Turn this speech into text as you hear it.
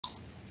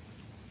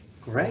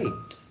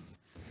Great.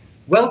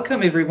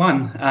 Welcome,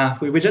 everyone.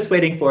 We were just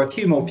waiting for a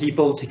few more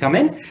people to come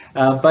in,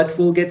 but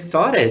we'll get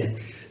started.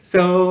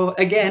 So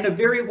again, a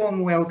very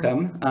warm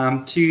welcome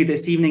to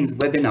this evening's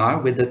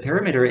webinar with the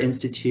Perimeter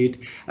Institute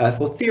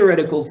for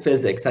Theoretical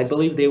Physics. I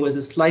believe there was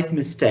a slight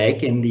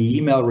mistake in the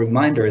email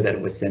reminder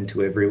that was sent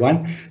to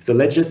everyone. So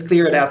let's just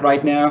clear it out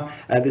right now.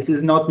 This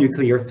is not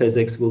nuclear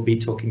physics we'll be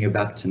talking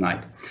about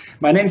tonight.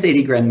 My name's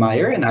Eddie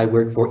Granmeyer and I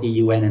work for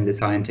EUN in the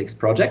Scientix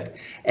project,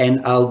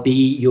 and I'll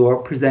be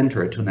your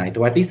presenter tonight,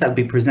 or at least I'll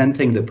be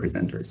presenting the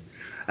presenters.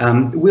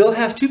 We'll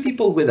have two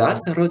people with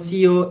us,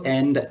 Rocio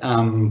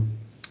and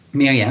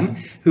Miriam,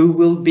 who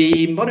will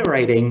be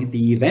moderating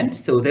the event,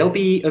 so they'll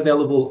be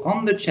available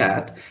on the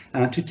chat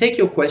to take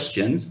your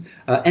questions,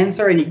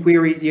 answer any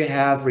queries you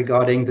have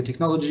regarding the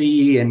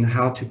technology and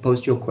how to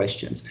post your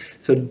questions.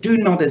 So do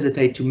not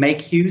hesitate to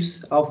make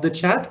use of the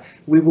chat.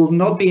 We will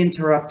not be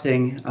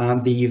interrupting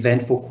the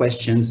event for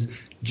questions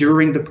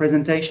during the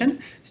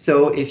presentation.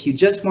 So if you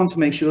just want to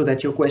make sure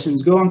that your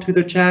questions go onto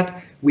the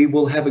chat, we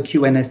will have a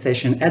Q&A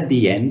session at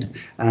the end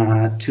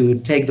to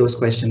take those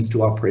questions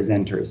to our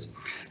presenters.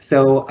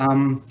 So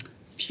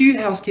few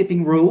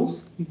housekeeping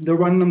rules. The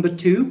one number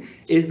 2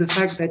 is the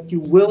fact that you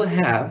will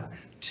have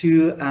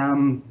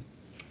to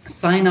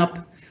sign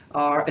up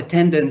our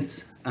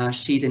attendance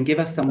sheet and give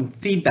us some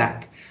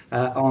feedback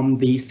on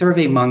the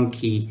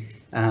SurveyMonkey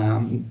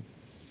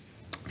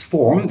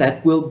form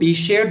that will be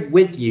shared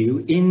with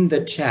you in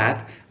the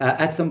chat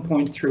at some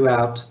point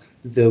throughout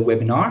the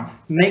webinar.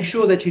 Make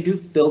sure that you do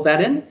fill that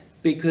in,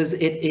 because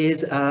it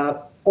is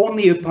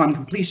only upon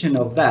completion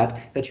of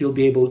that you'll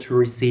be able to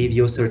receive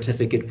your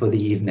certificate for the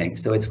evening.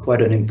 So it's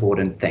quite an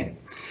important thing.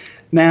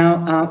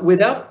 Now,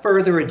 without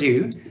further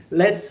ado,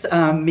 let's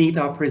meet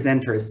our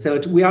presenters. So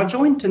we are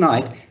joined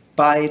tonight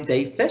by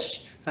Dave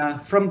Fish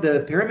from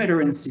the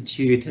Perimeter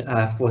Institute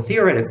for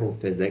Theoretical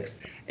Physics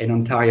in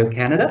Ontario,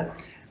 Canada.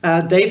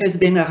 Dave has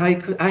been a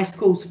high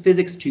school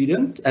physics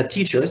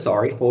teacher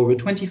for over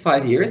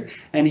 25 years,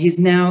 and he's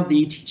now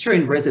the teacher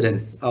in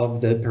residence of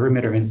the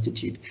Perimeter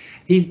Institute.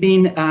 He's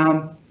been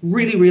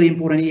really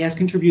important. He has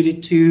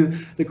contributed to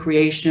the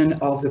creation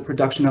of the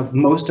production of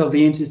most of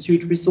the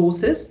Institute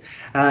resources,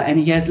 and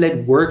he has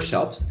led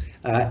workshops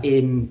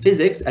in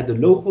physics at the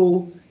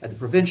local, at the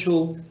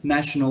provincial,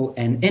 national,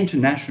 and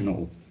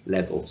international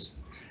levels.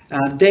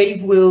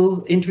 Dave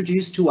will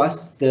introduce to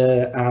us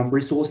the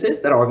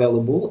resources that are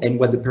available and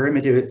what the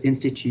Perimeter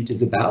Institute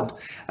is about.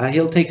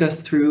 He'll take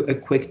us through a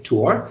quick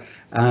tour,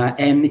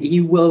 and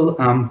he will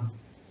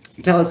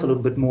tell us a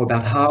little bit more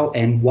about how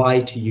and why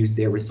to use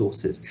their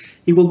resources.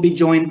 He will be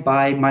joined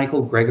by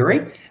Michael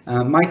Gregory.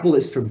 Michael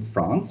is from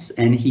France,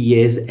 and he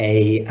is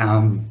a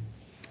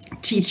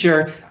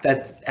teacher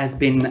that has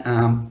been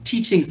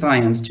teaching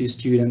science to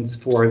students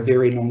for a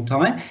very long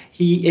time.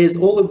 He is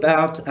all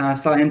about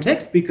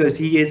Scientix because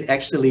he is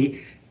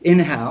actually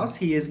in-house.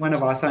 He is one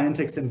of our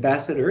Scientix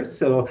Ambassadors,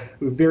 so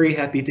we're very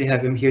happy to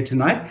have him here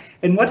tonight.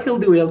 And what he'll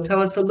do, he'll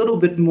tell us a little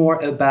bit more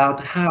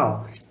about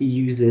how he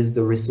uses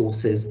the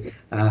resources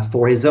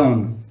for his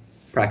own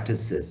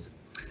practices.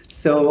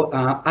 So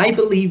I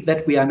believe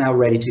that we are now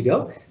ready to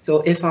go.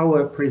 So if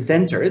our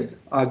presenters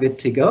are good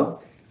to go,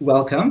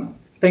 welcome.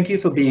 Thank you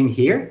for being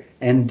here,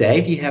 and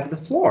Dave, you have the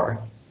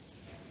floor.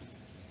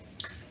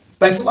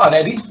 Thanks a lot,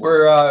 Eddie.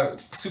 We're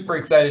super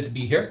excited to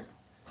be here,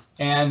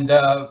 and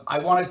I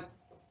want to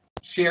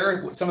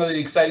share some of the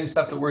exciting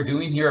stuff that we're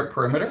doing here at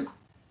Perimeter,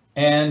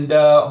 and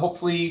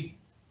hopefully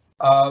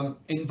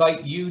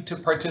invite you to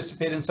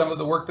participate in some of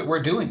the work that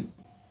we're doing.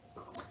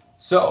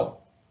 So,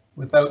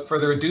 without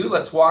further ado,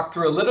 let's walk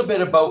through a little bit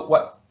about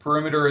what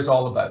Perimeter is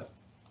all about.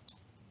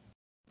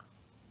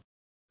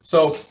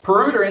 So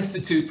Perimeter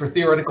Institute for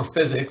Theoretical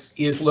Physics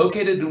is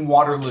located in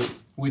Waterloo,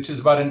 which is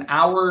about an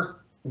hour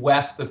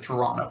west of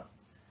Toronto.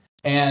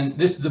 And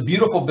this is a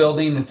beautiful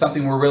building. It's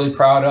something we're really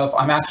proud of.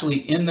 I'm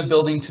actually in the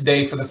building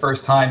today for the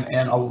first time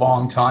in a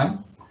long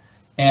time.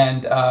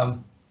 And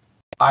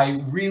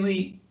I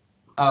really,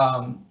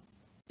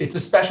 it's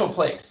a special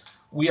place.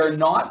 We are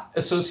not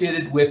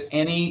associated with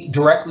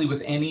directly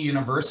with any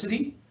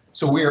university.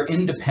 So we are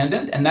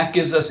independent, and that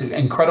gives us an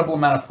incredible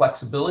amount of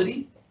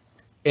flexibility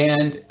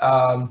and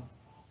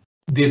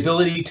the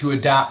ability to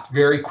adapt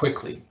very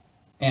quickly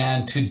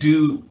and to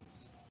do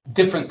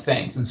different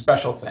things and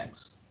special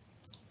things.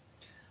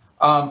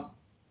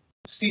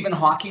 Stephen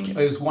Hawking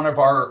is one of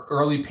our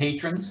early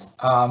patrons.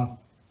 And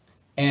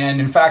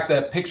in fact,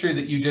 that picture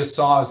that you just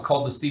saw is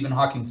called the Stephen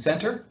Hawking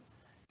Center.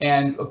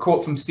 And a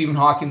quote from Stephen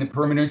Hawking: the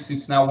Perimeter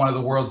Institute is now one of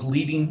the world's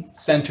leading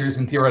centers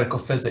in theoretical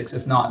physics,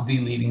 if not the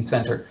leading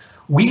center.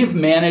 We have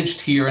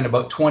managed here in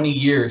about 20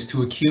 years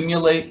to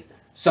accumulate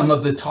some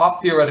of the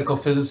top theoretical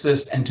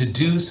physicists and to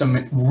do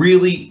some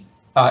really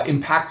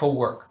impactful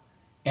work.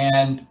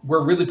 And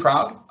we're really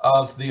proud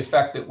of the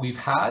effect that we've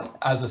had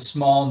as a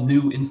small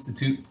new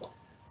institute.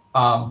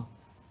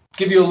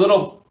 Give you a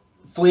little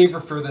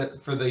flavor for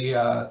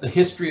the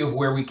history of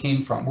where we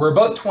came from. We're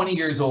about 20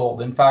 years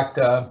old. In fact,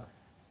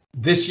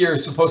 this year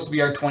is supposed to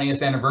be our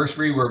 20th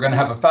anniversary. We're going to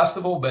have a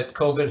festival, but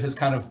COVID has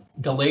kind of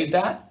delayed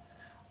that.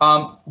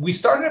 We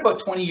started about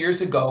 20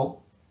 years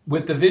ago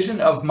with the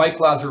vision of Mike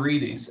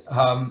Lazaridis,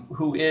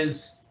 who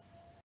is,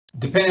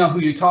 depending on who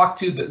you talk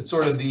to,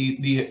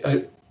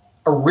 the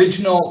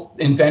original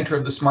inventor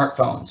of the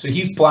smartphone. So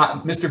he's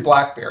Mr.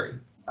 BlackBerry.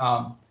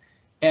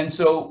 And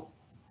so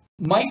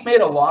Mike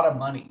made a lot of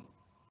money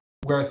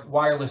with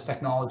wireless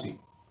technology.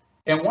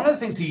 And one of the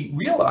things he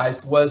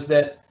realized was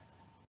that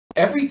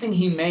everything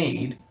he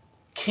made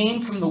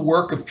came from the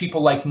work of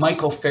people like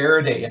Michael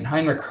Faraday and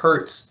Heinrich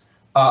Hertz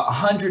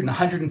 100 and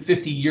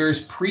 150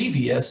 years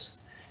previous.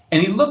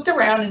 And he looked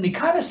around and he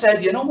kind of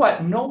said, you know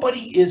what,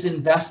 nobody is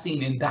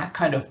investing in that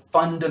kind of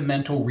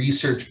fundamental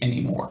research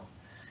anymore.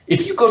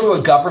 If you go to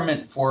a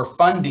government for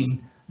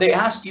funding, they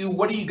ask you,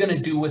 what are you going to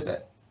do with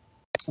it?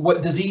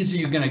 What disease are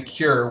you going to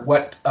cure?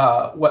 What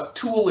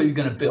tool are you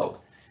going to build?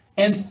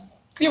 And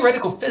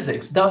theoretical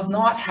physics does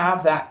not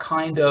have that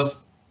kind of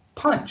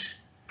punch.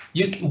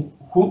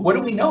 What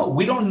do we know?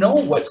 We don't know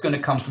what's going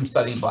to come from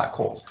studying black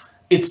holes.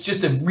 It's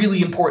just a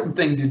really important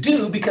thing to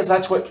do because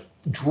that's what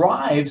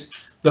drives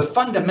the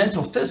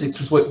fundamental physics,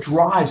 is what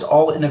drives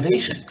all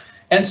innovation.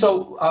 And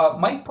so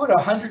Mike put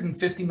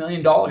 $150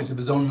 million of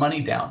his own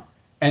money down.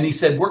 And he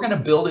said, we're going to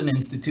build an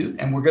institute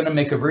and we're going to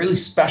make a really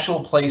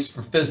special place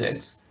for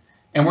physics.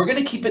 And we're going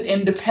to keep it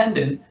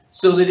independent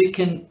so that it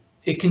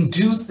can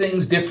do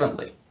things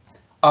differently.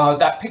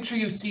 That picture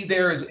you see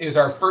there is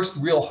our first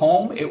real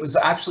home. It was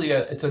actually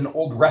it's an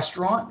old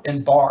restaurant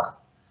and bar.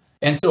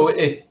 And so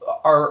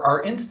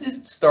our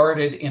institute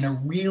started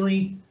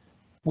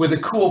with a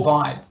cool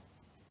vibe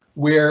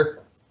where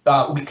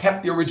we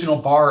kept the original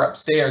bar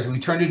upstairs and we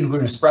turned it into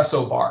an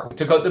espresso bar. We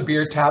took out the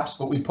beer taps,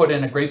 but we put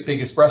in a great big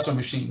espresso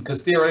machine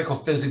because theoretical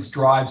physics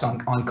drives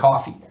on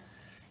coffee.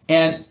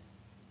 And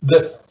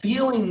the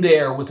feeling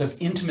there was of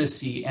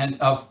intimacy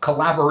and of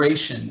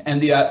collaboration.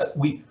 And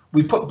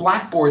we put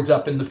blackboards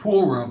up in the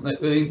pool room.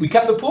 We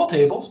kept the pool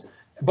tables,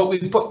 but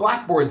we put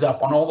blackboards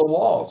up on all the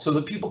walls so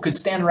that people could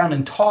stand around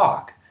and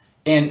talk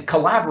and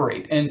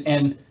collaborate,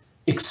 and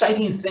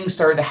exciting things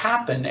started to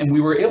happen. And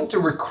we were able to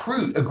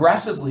recruit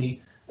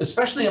aggressively,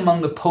 especially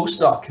among the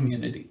postdoc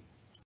community.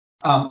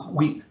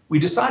 We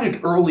decided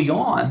early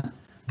on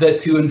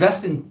that to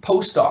invest in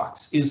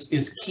postdocs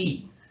is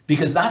key,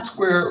 because that's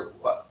where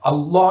a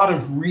lot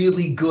of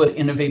really good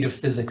innovative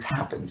physics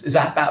happens, is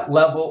at that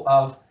level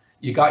of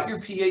you got your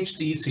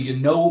PhD, so you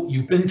know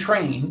you've been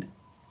trained,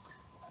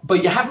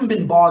 but you haven't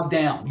been bogged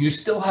down. You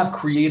still have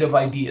creative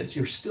ideas.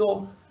 You're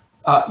still,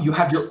 you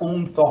have your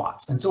own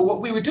thoughts. And so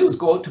what we would do is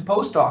go out to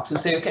postdocs and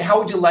say, okay, how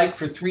would you like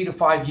for 3 to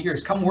 5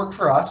 years? Come work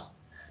for us.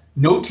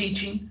 No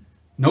teaching,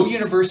 no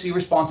university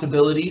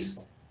responsibilities.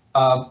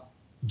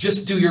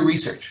 Just do your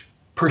research,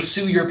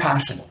 pursue your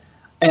passion.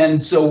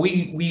 And so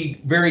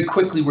we very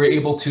quickly were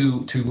able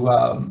to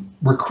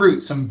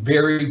recruit some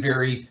very,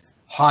 very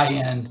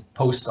high-end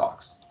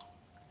postdocs.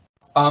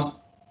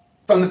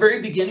 From the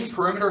very beginning,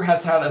 Perimeter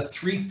has had a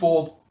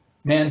threefold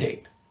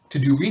mandate: to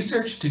do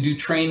research, to do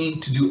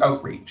training, to do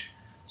outreach.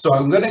 So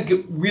I'm going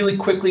to really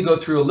quickly go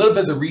through a little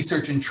bit of the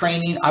research and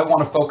training. I want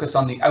to focus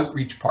on the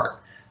outreach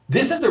part.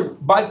 This is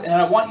and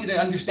I want you to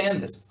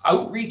understand this.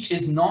 Outreach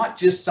is not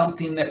just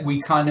something that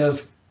we kind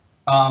of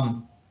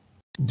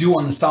do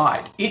on the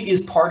side. It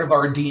is part of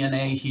our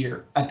DNA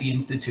here at the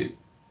Institute.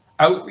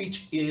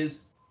 Outreach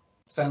is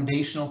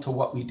foundational to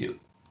what we do.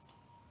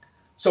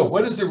 So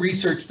what is the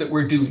research that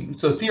we're doing?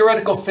 So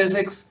theoretical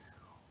physics,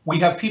 we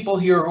have people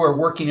here who are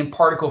working in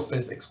particle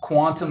physics,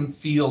 quantum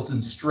fields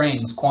and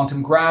strings,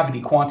 quantum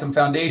gravity, quantum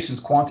foundations,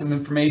 quantum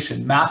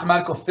information,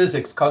 mathematical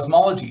physics,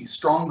 cosmology,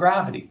 strong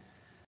gravity.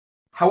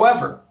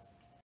 However,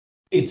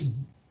 it's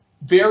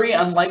very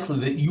unlikely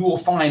that you will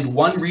find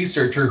one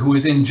researcher who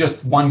is in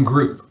just one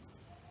group.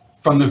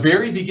 From the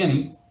very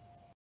beginning,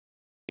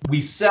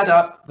 we set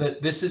up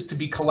that this is to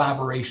be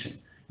collaboration.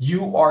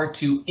 You are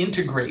to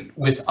integrate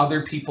with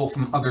other people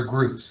from other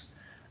groups.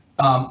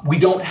 We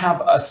don't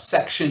have a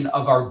section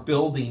of our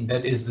building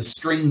that is the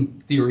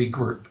string theory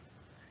group.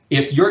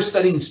 If you're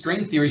studying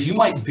string theories, you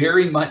might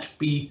very much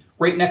be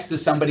right next to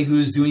somebody who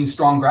is doing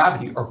strong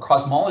gravity or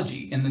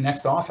cosmology in the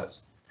next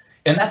office.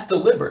 And that's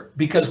deliberate,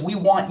 because we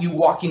want you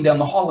walking down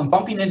the hall and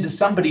bumping into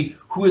somebody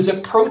who is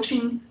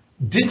approaching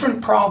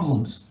different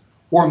problems,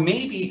 or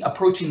maybe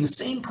approaching the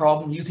same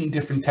problem using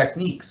different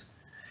techniques.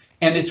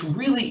 And it's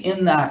really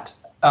in that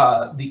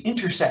the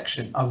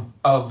intersection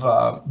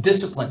of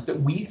disciplines that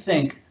we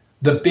think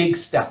the big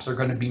steps are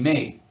going to be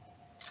made.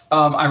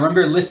 I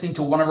remember listening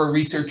to one of our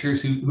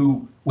researchers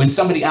who when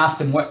somebody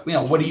asked him, what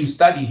do you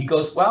study? He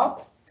goes,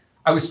 well,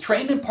 I was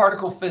trained in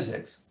particle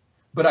physics,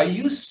 but I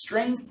use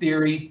string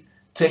theory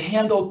to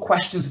handle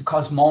questions of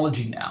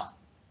cosmology now.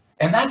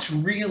 And that's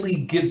really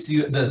gives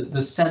you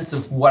the sense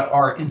of what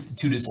our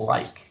institute is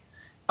like.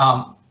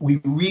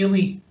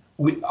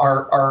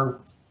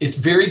 It's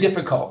very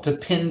difficult to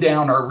pin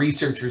down our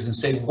researchers and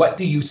say, what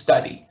do you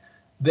study?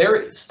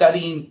 They're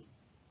studying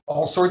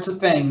all sorts of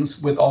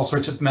things with all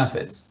sorts of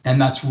methods, and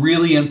that's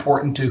really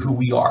important to who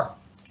we are.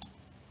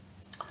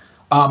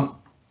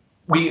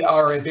 We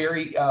are a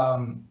very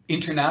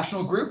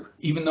international group,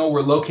 even though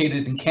we're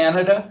located in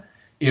Canada.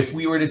 If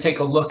we were to take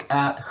a look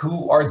at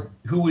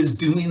who is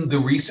doing the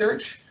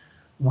research,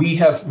 we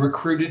have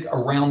recruited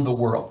around the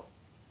world,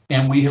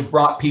 and we have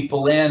brought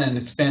people in, and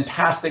it's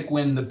fantastic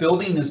when the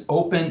building is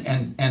open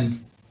and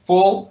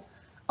full.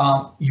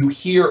 You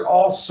hear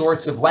all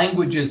sorts of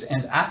languages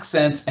and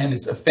accents, and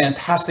it's a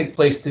fantastic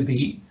place to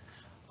be.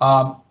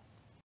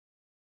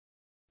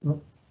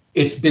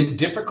 It's been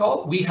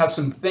difficult. We have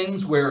some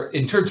things where,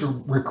 in terms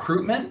of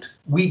recruitment,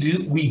 we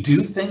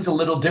do things a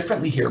little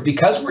differently here.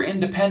 Because we're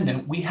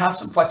independent, we have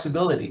some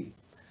flexibility.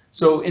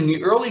 So in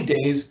the early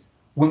days,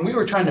 when we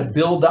were trying to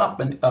build up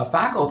a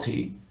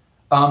faculty,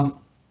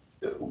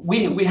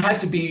 we had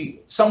to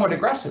be somewhat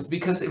aggressive,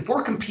 because if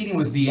we're competing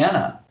with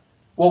Vienna,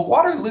 well,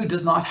 Waterloo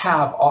does not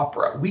have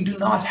opera. We do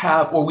not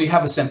have, well, we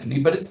have a symphony,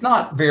 but it's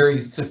not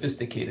very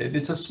sophisticated.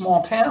 It's a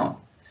small town.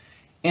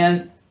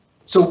 And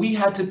so we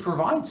had to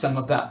provide some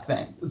of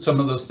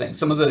those things,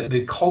 some of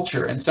the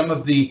culture and some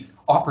of the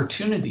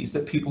opportunities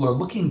that people are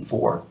looking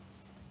for.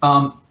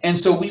 And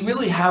so we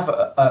really have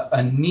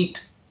a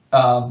neat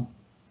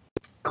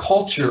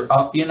culture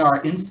in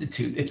our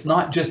institute. It's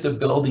not just a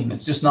building.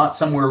 It's just not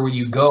somewhere where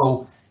you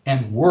go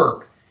and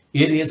work.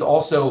 It is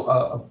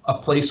also a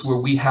place where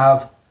we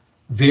have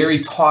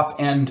very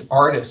top-end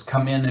artists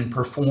come in and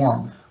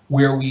perform,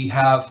 where we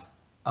have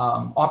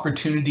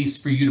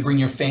opportunities for you to bring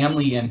your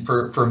family in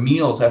for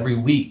meals every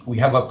week. We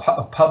have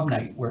a pub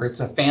night where it's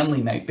a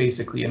family night,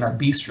 basically, in our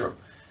bistro.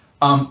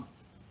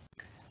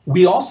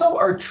 We also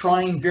are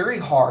trying very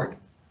hard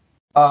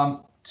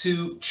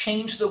to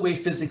change the way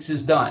physics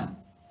is done.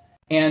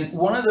 And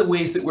one of the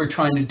ways that we're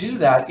trying to do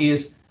that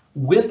is,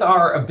 with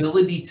our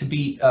ability to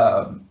be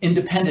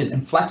independent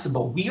and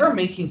flexible, we are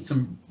making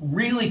some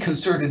really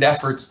concerted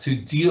efforts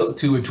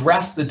to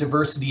address the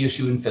diversity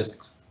issue in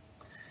physics.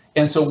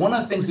 And so one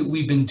of the things that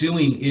we've been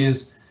doing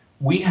is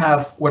we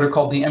have what are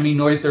called the Emmy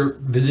Noether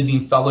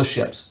Visiting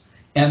Fellowships.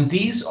 And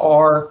these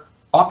are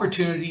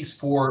opportunities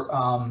for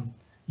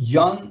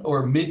young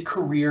or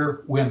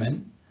mid-career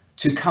women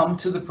to come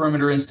to the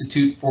Perimeter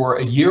Institute for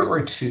a year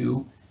or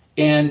two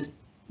and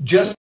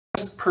just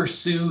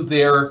pursue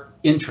their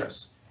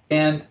interests.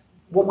 And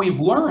what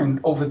we've learned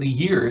over the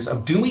years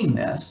of doing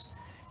this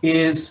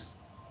is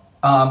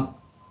that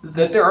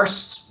there are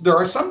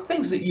some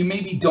things that you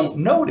maybe don't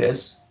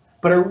notice,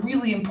 but are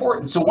really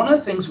important. So one of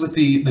the things with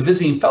the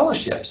visiting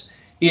fellowships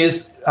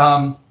is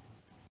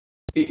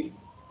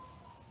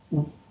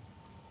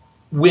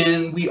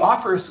when we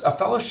offer a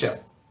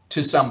fellowship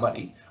to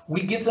somebody,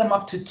 we give them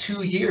up to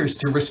 2 years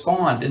to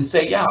respond and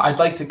say, yeah, I'd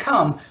like to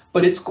come,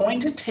 but it's going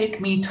to take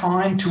me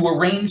time to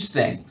arrange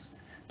things,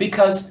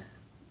 because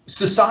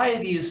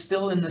society is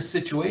still in this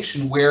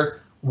situation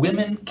where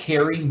women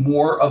carry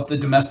more of the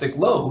domestic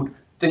load,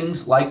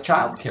 things like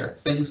childcare,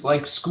 things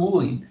like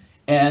schooling.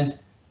 And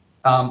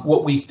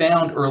what we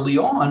found early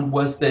on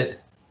was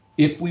that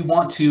if we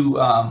want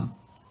to,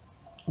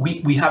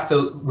 we have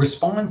to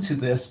respond to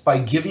this by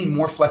giving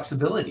more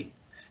flexibility.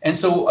 And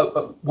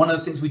so one of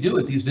the things we do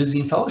with these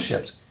visiting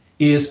fellowships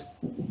is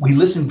we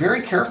listen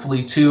very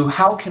carefully to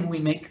how can we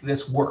make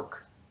this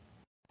work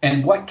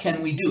and what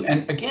can we do.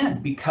 And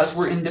again, because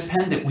we're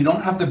independent, we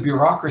don't have the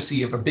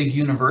bureaucracy of a big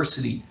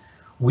university.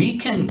 We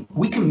can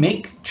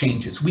make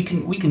changes. We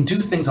can do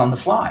things on the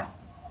fly.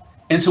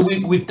 And so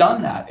we've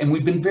done that, and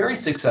we've been very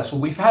successful.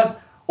 We've had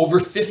over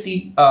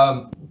 50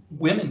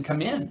 women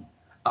come in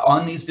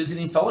on these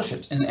visiting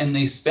fellowships, and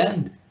they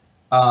spend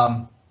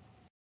 1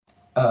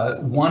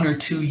 or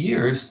 2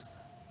 years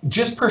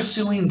just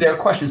pursuing their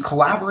questions,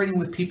 collaborating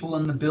with people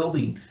in the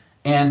building,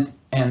 and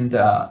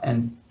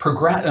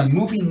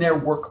moving their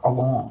work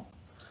along.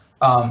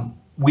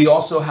 We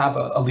also have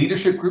a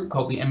leadership group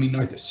called the Emmy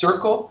Noether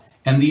Circle,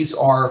 and these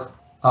are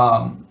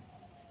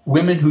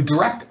women who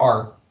direct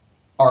our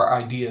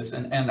ideas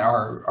and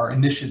our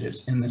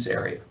initiatives in this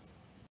area.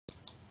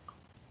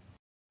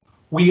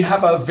 We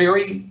have a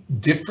very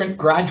different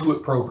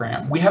graduate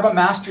program. We have a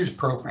master's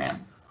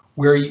program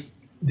where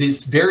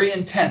it's very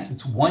intense.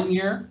 It's 1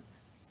 year.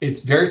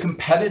 It's very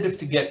competitive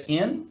to get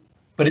in,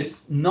 but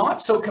it's not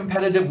so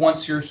competitive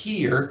once you're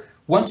here.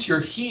 Once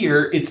you're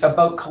here, it's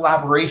about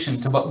collaboration.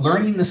 It's about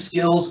learning the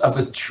skills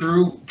of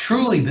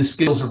truly the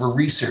skills of a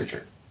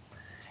researcher.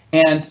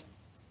 And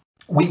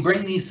we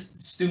bring these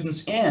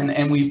students in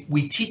and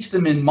we teach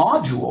them in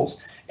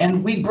modules,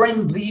 and we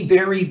bring the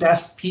very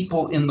best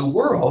people in the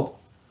world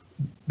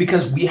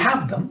because we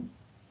have them.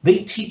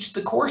 They teach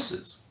the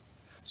courses.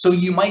 So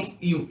you might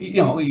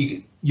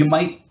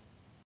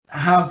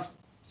have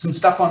some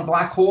stuff on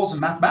black holes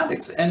and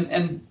mathematics,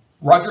 and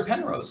Roger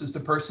Penrose is the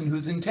person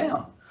who's in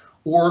town.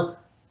 Or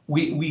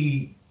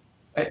we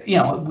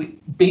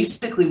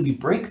basically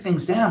break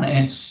things down,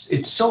 and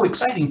it's so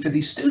exciting for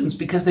these students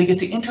because they get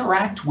to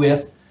interact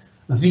with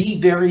the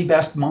very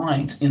best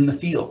minds in the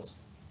fields.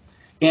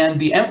 And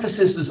the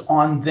emphasis is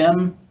on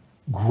them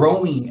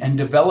growing and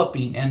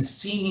developing and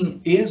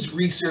seeing, is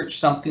research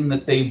something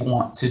that they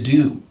want to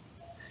do?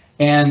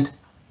 And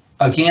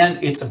again,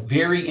 it's a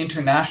very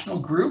international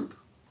group.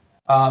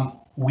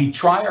 We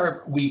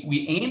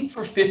aim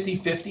for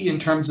 50-50 in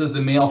terms of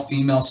the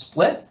male-female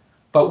split,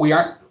 but we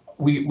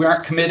we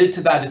aren't committed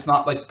to that. It's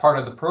not like part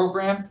of the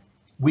program.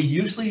 We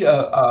usually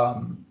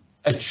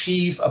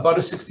achieve about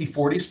a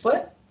 60-40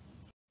 split.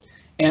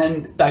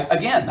 And that,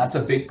 again, that's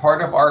a big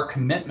part of our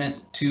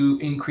commitment to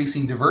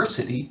increasing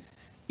diversity,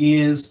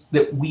 is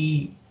that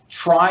we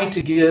try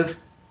to give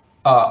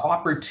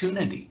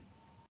opportunity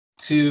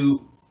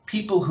to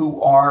people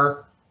who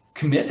are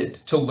committed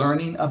to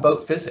learning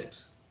about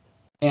physics.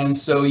 And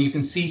so you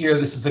can see here,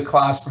 this is a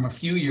class from a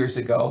few years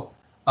ago.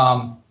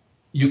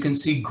 You can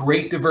see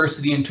great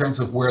diversity in terms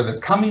of where they're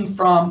coming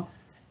from,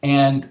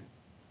 and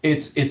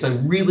it's a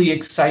really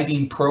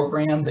exciting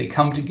program. They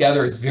come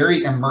together, it's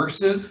very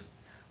immersive.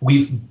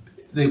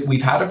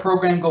 We've had a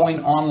program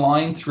going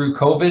online through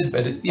COVID,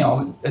 but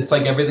it's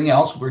like everything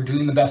else, we're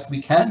doing the best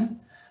we can,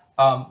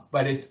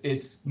 but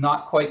it's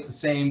not quite the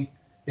same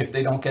if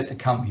they don't get to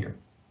come here.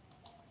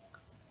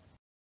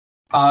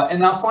 And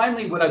now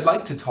finally, what I'd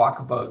like to talk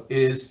about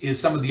is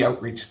some of the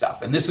outreach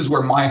stuff. And this is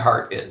where my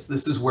heart is.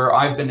 This is where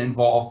I've been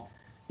involved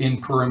in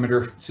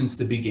Perimeter since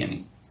the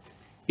beginning,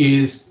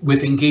 is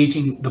with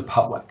engaging the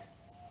public.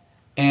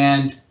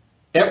 And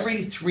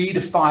every 3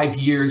 to 5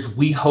 years,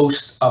 we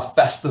host a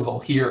festival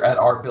here at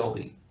our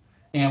building.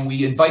 And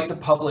we invite the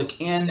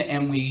public in,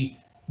 and we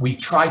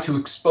try to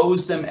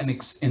expose them and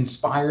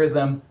inspire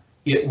them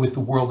with the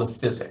world of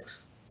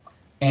physics.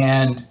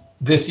 And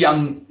this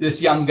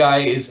young guy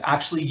is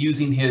actually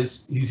using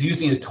he's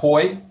using a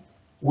toy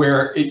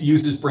where it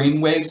uses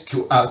brainwaves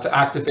to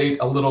activate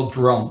a little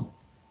drone.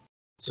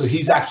 So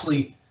he's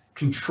actually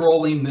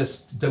controlling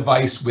this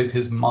device with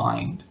his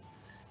mind.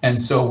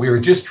 And so we were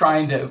just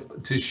trying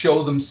to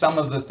show them some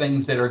of the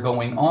things that are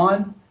going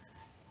on.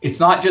 It's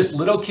not just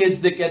little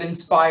kids that get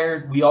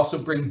inspired. We also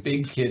bring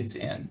big kids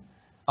in.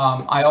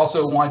 I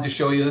also wanted to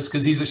show you this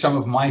because these are some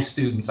of my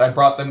students. I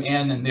brought them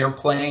in and they're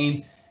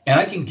playing. And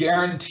I can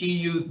guarantee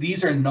you,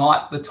 these are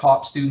not the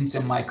top students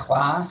in my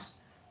class,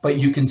 but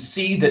you can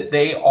see that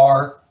they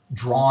are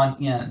drawn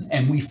in.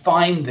 And we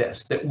find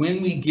this, that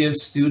when we give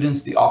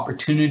students the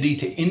opportunity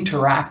to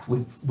interact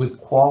with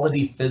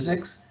quality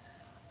physics,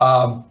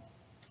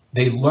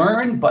 they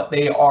learn, but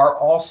they are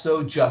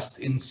also just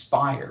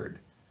inspired.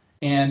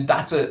 And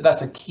that's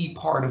a key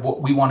part of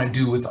what we want to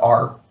do with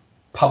our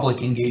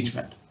public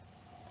engagement.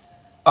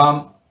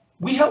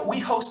 We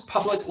host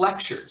public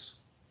lectures.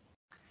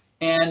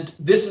 And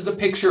this is a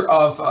picture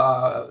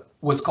of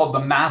what's called the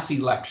Massey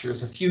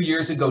Lectures. A few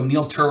years ago,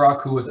 Neil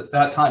Turok, who was at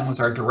that time was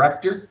our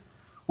director,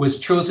 was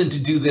chosen to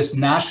do this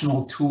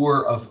national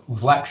tour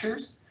of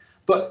lectures.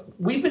 But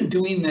we've been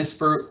doing this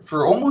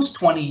for almost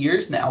 20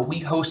 years now. We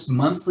host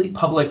monthly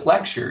public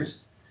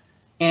lectures,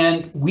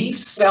 and we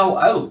sell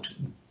out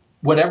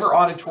whatever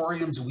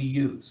auditoriums we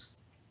use.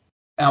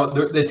 Now,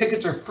 the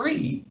tickets are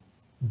free,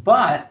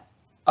 but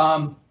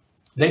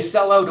they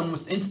sell out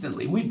almost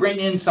instantly. We bring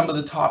in some of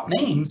the top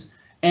names,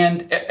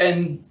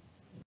 and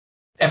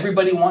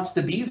everybody wants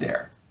to be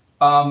there.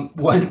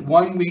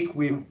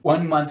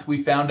 One month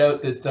we found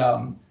out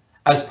that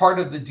as part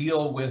of the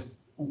deal with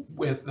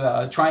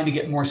trying to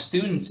get more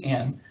students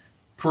in,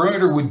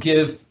 Perimeter would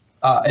give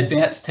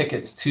advance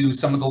tickets to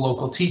some of the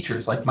local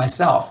teachers like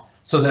myself,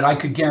 so that I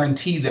could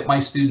guarantee that my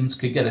students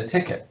could get a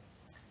ticket.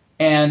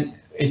 And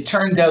it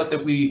turned out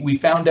that we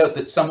found out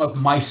that some of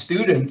my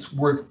students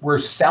were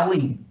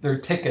selling their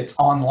tickets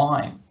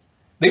online.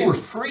 They were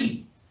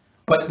free,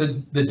 but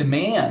the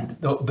demand,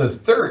 the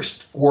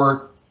thirst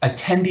for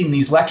attending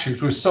these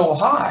lectures was so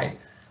high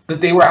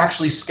that they were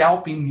actually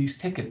scalping these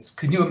tickets.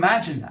 Can you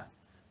imagine that?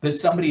 That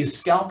somebody is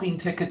scalping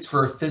tickets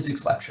for a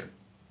physics lecture.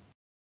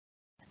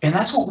 And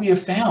that's what we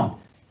have found,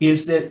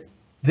 is that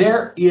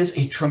there is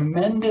a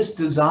tremendous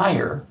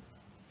desire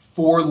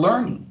for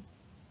learning.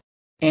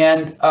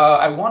 And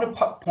I want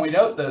to point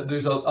out that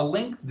there's a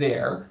link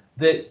there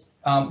that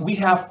we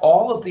have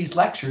all of these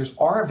lectures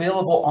are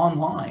available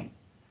online.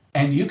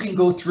 And you can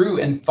go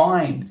through and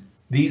find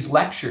these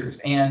lectures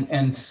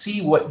and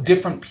see what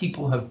different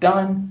people have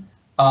done.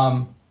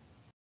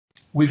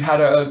 We've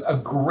had a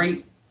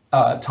great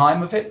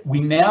time of it. We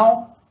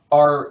now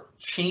are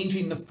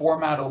changing the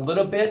format a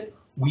little bit.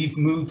 We've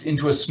moved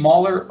into a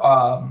smaller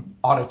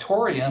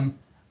auditorium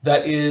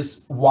that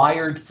is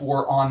wired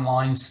for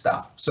online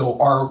stuff. So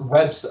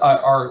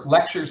our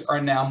lectures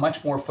are now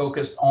much more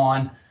focused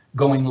on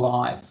going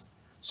live.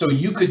 So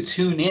you could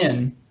tune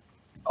in,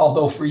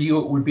 although for you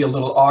it would be a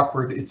little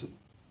awkward.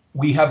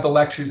 We have the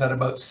lectures at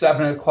about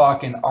 7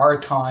 o'clock in our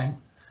time.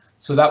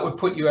 So that would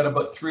put you at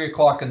about 3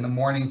 o'clock in the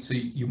morning. So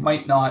you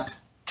might not,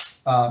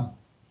 well,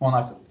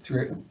 not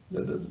 3,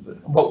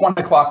 about 1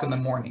 o'clock in the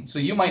morning. So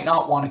you might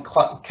not want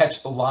to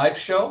catch the live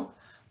show,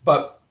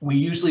 but we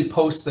usually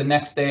post the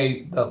next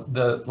day.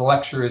 The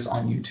lecture is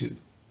on YouTube.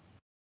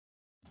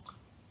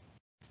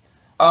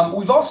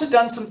 We've also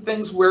done some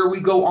things where we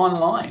go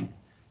online.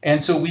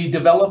 And so we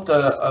developed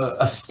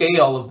a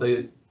scale of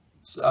the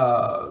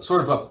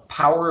sort of a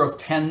power of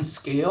 10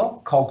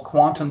 scale called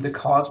Quantum to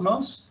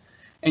Cosmos.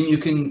 And you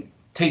can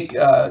take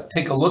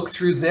a look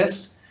through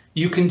this.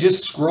 You can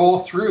just scroll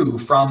through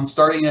from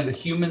starting at a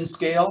human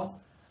scale,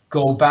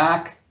 go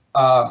back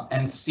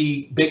and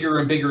see bigger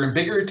and bigger and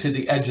bigger to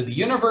the edge of the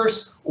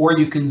universe, or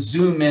you can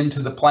zoom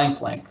into the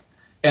Planck length.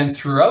 And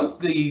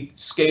throughout the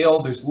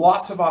scale, there's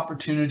lots of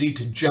opportunity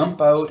to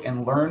jump out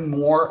and learn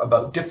more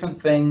about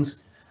different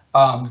things.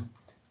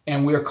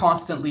 And we are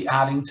constantly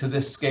adding to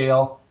this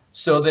scale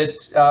so that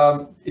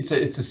it's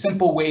a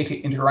simple way to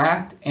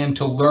interact and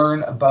to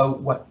learn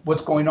about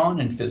what's going on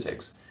in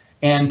physics.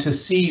 And to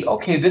see,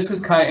 okay, this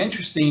is kind of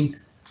interesting.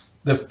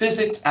 The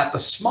physics at the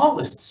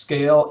smallest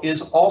scale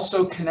is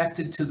also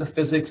connected to the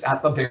physics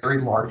at the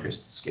very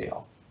largest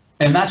scale.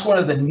 And that's one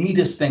of the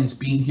neatest things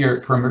being here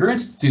at Perimeter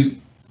Institute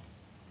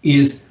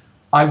is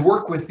I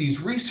work with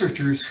these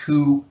researchers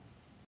who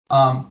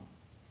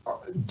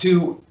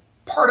do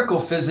particle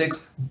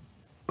physics,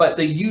 but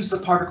they use the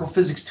particle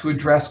physics to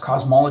address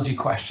cosmology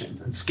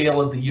questions and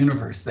scale of the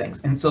universe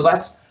things. And so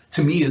that's,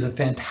 to me, is a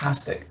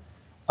fantastic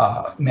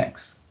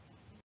mix.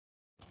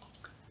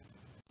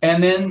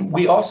 And then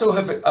we also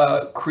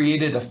have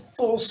created a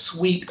full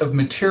suite of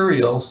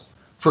materials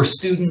for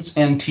students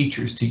and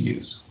teachers to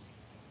use.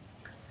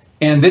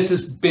 And this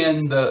has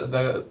been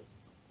the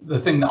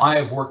thing that I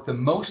have worked the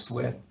most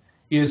with,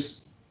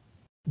 is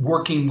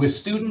working with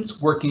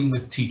students, working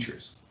with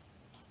teachers.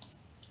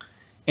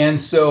 And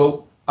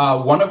so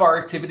one of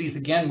our activities,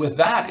 again, with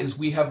that is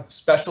we have a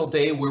special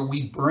day where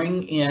we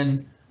bring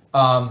in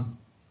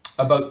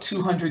about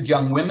 200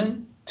 young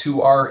women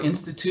to our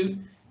institute,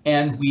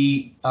 and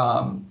we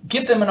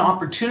give them an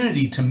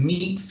opportunity to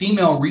meet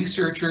female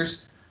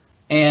researchers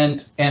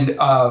and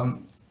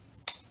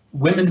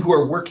women who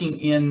are working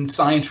in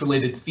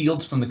science-related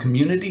fields from the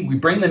community. We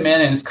bring them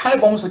in, and it's kind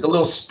of almost like a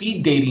little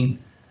speed dating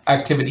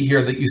activity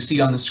here that you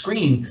see on the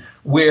screen,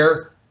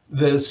 where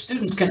the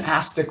students can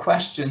ask their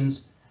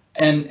questions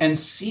and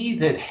see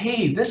that,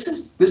 hey, this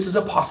is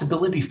a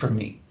possibility for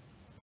me.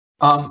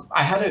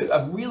 I had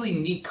a really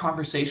neat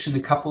conversation a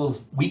couple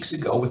of weeks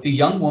ago with a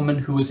young woman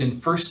who was in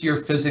first year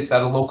physics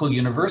at a local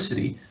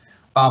university.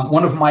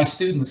 One of my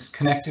students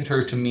connected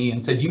her to me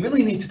and said, you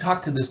really need to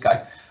talk to this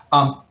guy,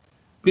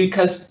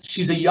 because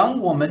she's a young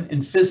woman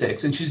in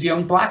physics, and she's a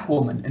young Black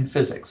woman in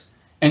physics.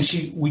 And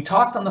we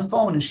talked on the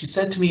phone, and she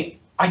said to me,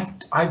 I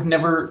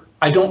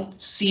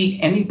don't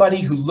see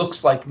anybody who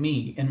looks like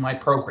me in my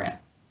program.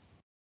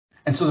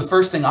 And so the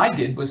first thing I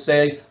did was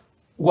say,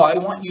 well, I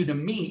want you to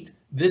meet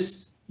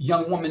this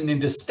young woman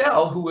named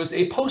Estelle, who was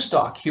a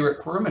postdoc here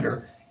at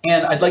Perimeter,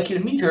 and I'd like you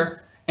to meet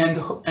her.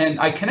 And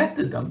I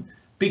connected them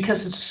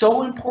because it's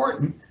so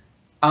important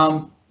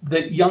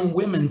that young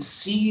women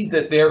see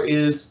that there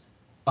is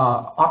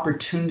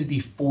opportunity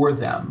for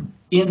them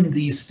in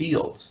these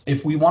fields.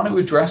 If we want to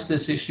address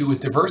this issue with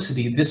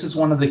diversity, this is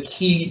one of the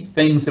key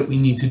things that we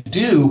need to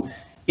do,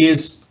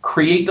 is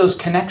create those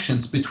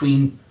connections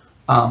between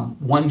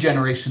one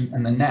generation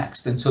and the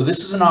next. And so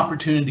this is an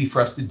opportunity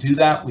for us to do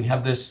that. We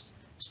have this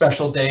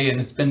special day,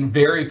 and it's been a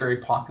very, very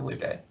popular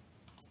day.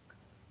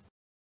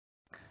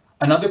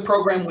 Another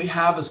program we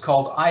have is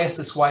called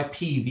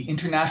ISSYP, the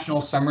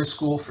International Summer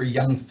School for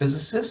Young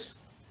Physicists.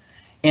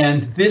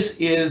 And this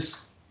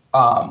is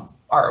one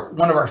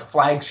of our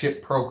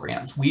flagship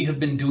programs. We have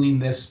been doing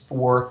this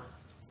for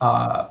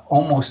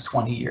almost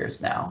 20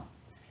 years now.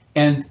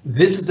 And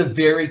this is a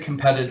very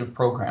competitive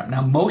program.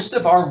 Now, most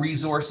of our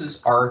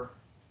resources are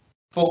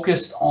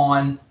focused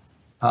on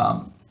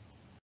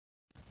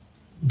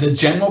the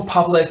general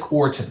public,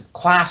 or to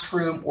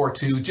classroom, or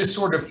to just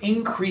sort of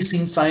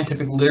increasing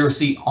scientific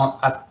literacy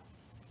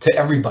to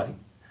everybody.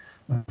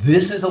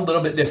 This is a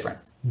little bit different.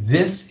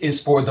 This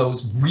is for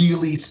those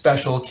really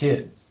special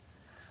kids.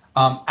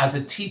 As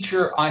a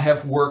teacher, I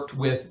have worked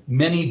with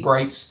many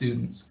bright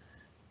students.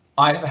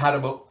 I have had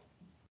about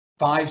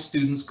 5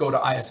 students go to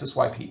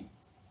ISSYP,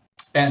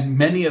 and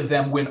many of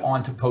them went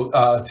on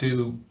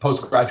to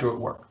postgraduate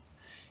work.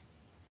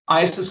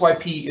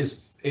 ISSYP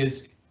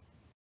is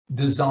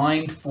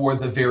designed for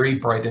the very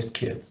brightest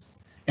kids,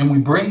 and we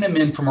bring them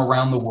in from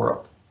around the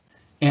world,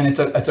 and it's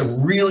a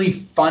really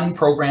fun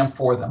program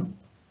for them.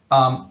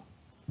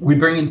 We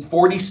bring in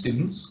 40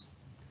 students.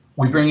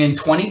 We bring in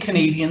 20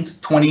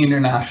 Canadians, 20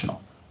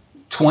 international,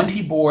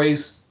 20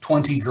 boys,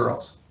 20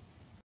 girls,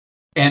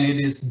 and it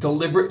is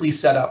deliberately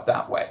set up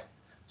that way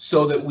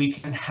so that we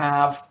can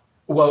have,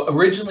 well,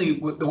 originally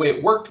the way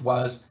it worked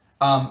was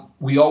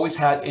we always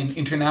had an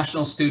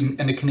international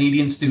student and a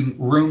Canadian student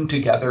room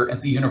together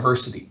at the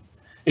university.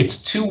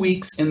 It's 2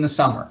 weeks in the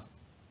summer.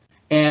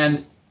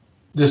 And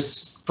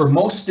this, for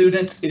most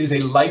students, it is a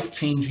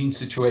life-changing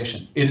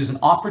situation. It is an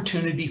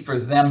opportunity for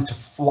them to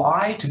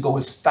fly, to go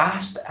as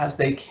fast as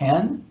they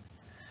can.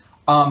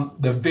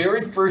 The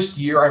very first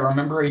year, I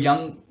remember a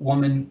young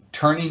woman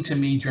turning to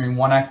me during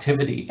one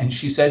activity, and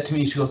she said to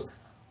me, she goes,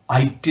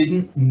 I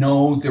didn't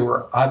know there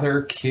were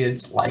other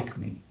kids like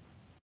me.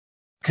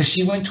 Because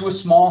she went to a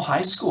small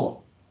high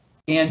school,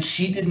 and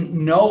she didn't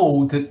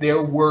know that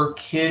there were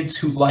kids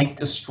who liked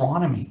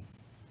astronomy.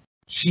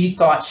 She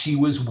thought she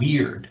was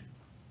weird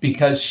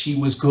because she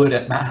was good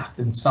at math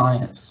and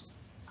science.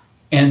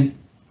 And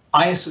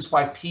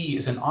ISSYP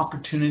is an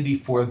opportunity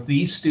for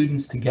these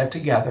students to get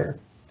together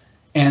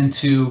and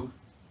to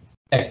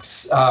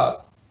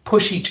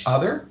push each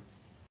other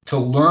to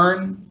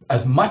learn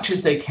as much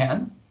as they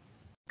can.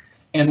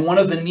 And one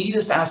of the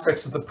neatest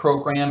aspects of the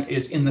program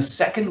is in the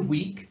second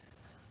week,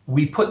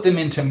 we put them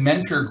into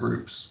mentor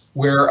groups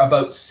where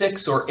about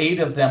 6 or 8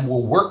 of them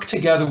will work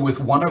together with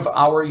one of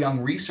our young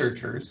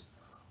researchers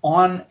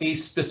on a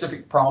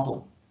specific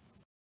problem.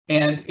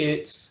 And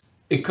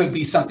it could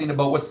be something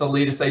about what's the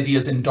latest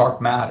ideas in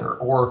dark matter,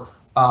 or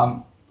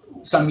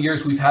some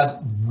years we've had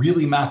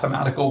really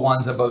mathematical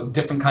ones about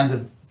different kinds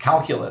of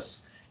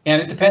calculus. And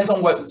it depends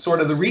on what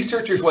sort of the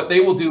researchers, what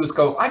they will do is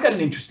go, I got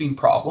an interesting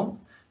problem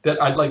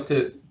that I'd like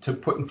to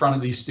put in front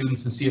of these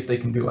students and see if they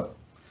can do it.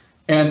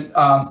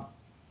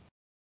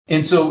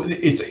 And so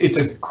it's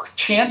a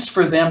chance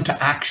for them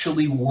to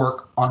actually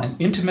work on an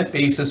intimate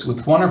basis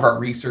with one of our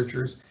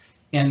researchers,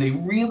 and they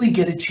really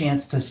get a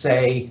chance to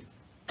say,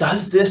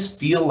 does this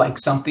feel like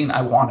something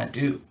I want to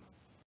do?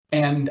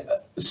 And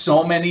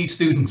so many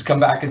students come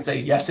back and say,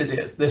 yes, it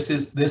is. This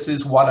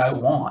is what I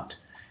want.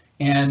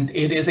 And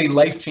it is a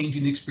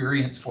life-changing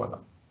experience for them.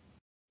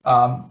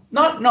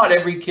 Not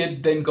every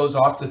kid then goes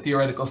off to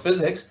theoretical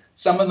physics.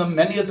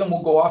 Many of them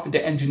will go off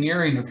into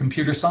engineering or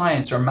computer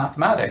science or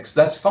mathematics.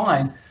 That's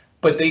fine,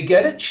 but they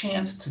get a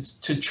chance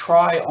to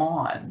try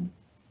on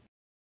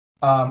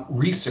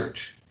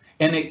research,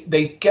 and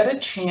they get a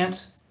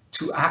chance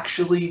to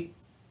actually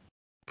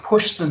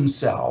push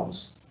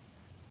themselves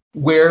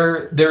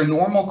where their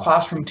normal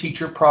classroom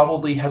teacher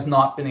probably has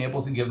not been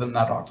able to give them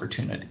that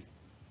opportunity.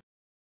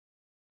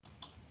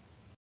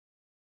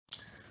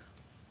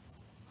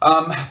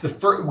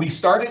 We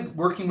started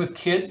working with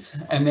kids,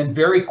 and then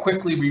very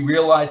quickly we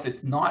realized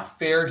it's not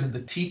fair to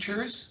the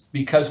teachers,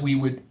 because we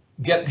would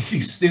get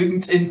these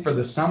students in for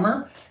the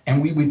summer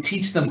and we would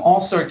teach them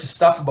all sorts of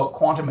stuff about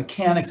quantum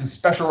mechanics and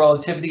special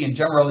relativity and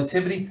general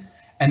relativity,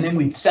 and then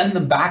we'd send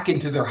them back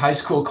into their high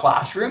school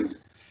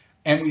classrooms.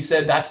 And we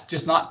said that's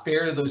just not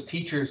fair to those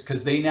teachers,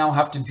 because they now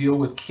have to deal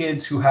with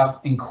kids who have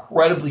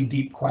incredibly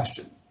deep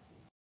questions.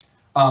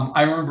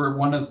 I remember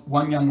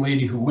one young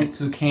lady who went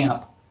to the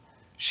camp.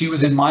 She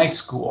was in my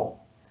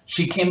school.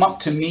 She came up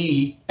to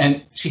me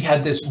and she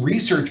had this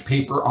research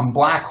paper on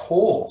black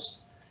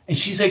holes. And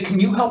she said, can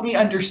you help me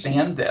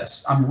understand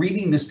this? I'm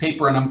reading this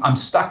paper and I'm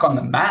stuck on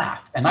the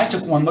math. And I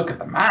took one look at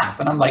the math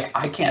and I'm like,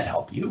 I can't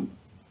help you.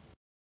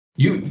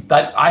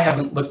 I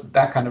haven't looked at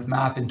that kind of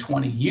math in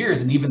 20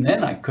 years. And even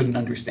then I couldn't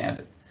understand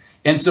it.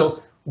 And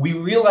so we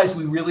realized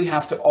we really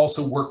have to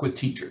also work with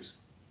teachers.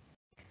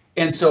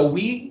 And so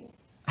we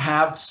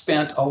have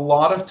spent a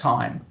lot of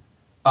time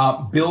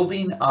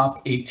building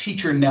up a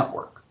teacher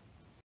network.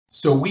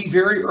 So we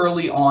very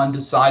early on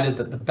decided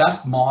that the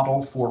best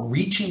model for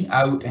reaching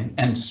out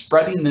and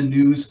spreading the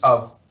news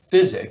of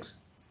physics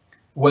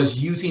was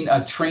using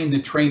a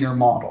train-the-trainer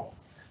model.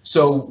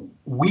 So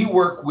we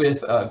work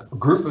with a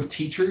group of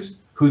teachers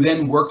who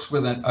then works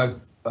with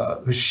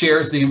who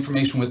shares the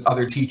information with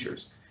other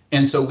teachers.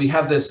 And so we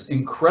have this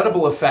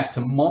incredible effect to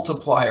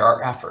multiply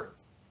our effort.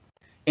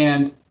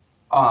 And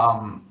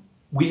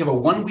we have a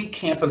 1-week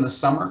camp in the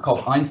summer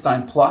called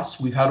Einstein Plus.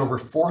 We've had over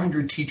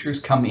 400 teachers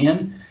come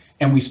in,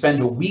 and we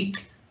spend a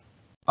week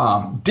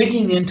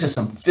digging into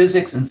some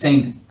physics and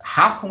saying,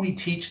 how can we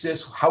teach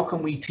this? How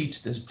can we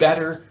teach this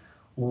better?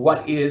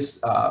 What is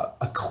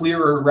a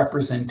clearer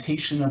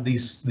representation of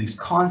these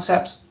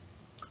concepts?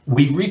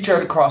 We reach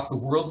out across the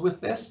world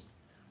with this.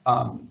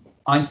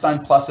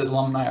 Einstein Plus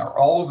alumni are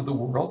all over the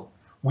world.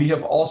 We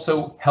have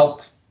also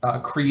helped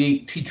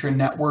create teacher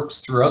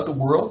networks throughout the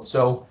world.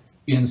 So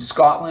in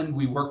Scotland,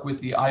 we work with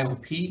the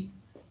IOP,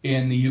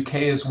 in the UK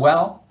as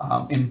well.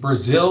 In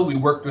Brazil, we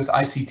worked with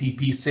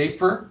ICTP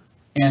Safer.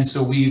 And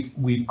so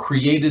we've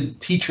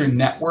created teacher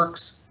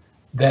networks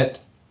that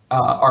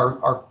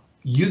are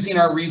using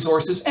our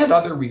resources and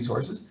other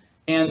resources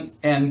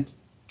and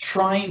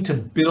trying to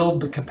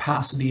build the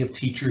capacity of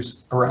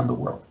teachers around the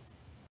world.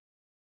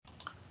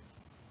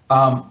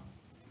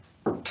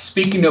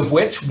 Speaking of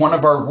which, one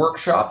of our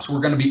workshops we're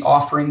going to be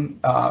offering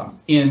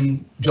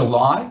in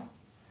July.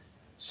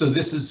 So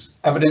this is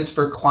evidence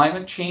for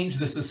climate change.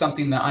 This is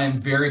something that I am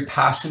very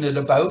passionate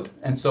about.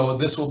 And so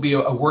this will be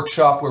a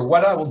workshop where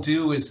what I will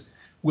do is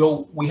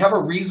we have a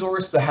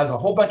resource that has a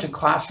whole bunch of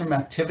classroom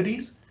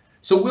activities.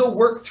 So we'll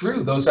work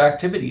through those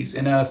activities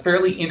in a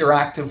fairly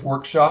interactive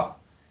workshop.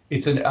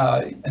 It's an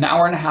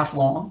hour and a half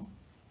long,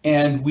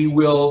 and we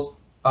will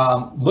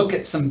look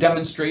at some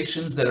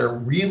demonstrations that are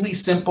really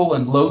simple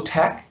and low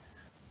tech,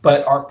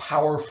 but are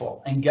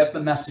powerful and get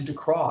the message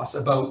across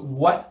about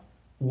what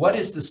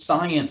is the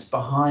science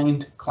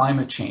behind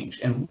climate change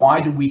and why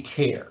do we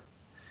care?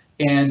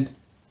 And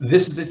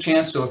this is a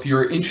chance. So if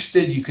you're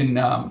interested, you can.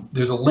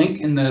 There's a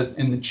link in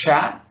the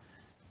chat.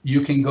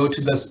 You can go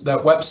to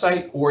that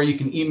website, or you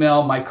can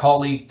email my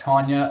colleague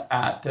Tanya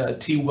at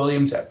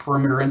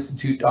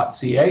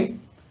twilliams@perimeterinstitute.ca,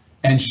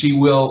 and she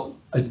will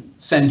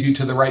send you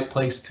to the right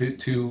place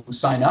to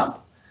sign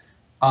up.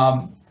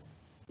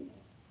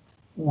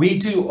 We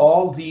do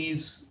all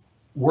these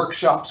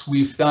workshops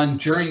we've done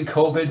during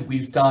COVID.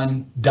 We've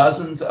done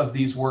dozens of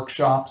these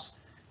workshops,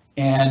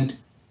 and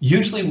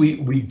usually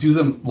we do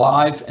them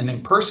live and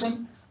in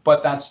person.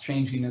 but that's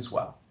changing as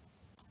well.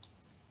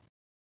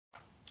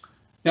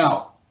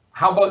 Now,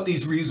 how about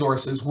these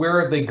resources?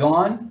 Where have they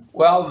gone?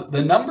 Well,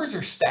 the numbers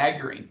are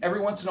staggering. Every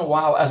once in a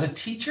while, as a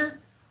teacher,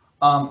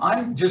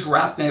 I'm just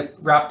wrapped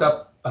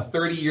up a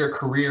 30-year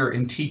career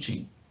in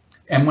teaching.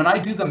 And when I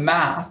do the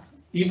math,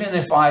 even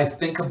if I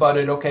think about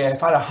it, okay, I've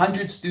had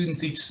 100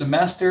 students each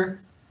semester,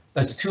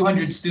 that's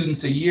 200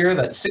 students a year,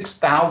 that's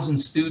 6,000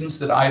 students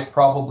that I've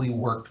probably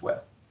worked with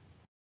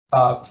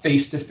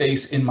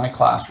face-to-face in my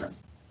classroom.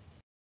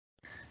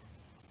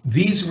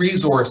 These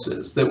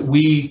resources that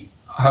we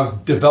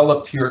have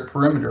developed here at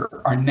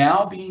Perimeter are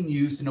now being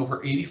used in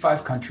over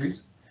 85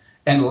 countries.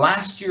 And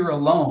last year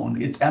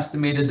alone, it's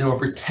estimated that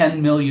over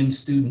 10 million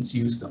students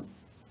used them.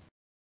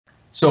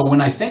 So when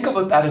I think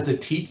about that as a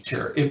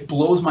teacher, it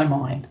blows my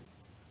mind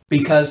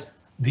because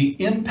the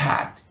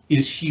impact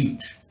is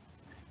huge.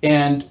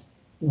 And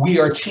we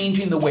are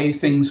changing the way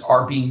things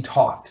are being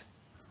taught.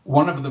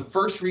 One of the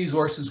first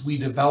resources we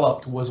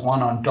developed was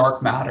one on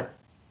dark matter.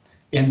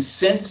 And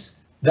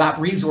since that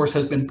resource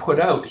has been put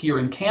out here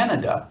in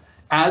Canada,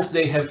 as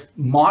they have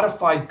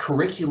modified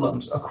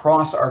curriculums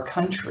across our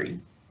country,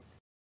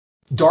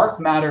 dark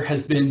matter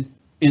has been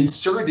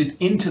inserted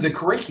into the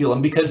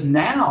curriculum because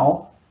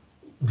now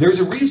there's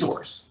a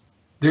resource.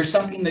 There's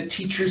something that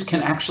teachers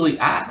can actually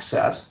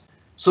access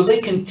so they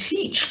can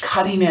teach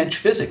cutting edge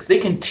physics. They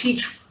can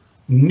teach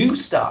new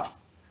stuff.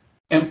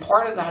 And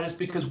part of that is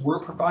because we're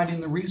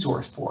providing the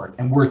resource for it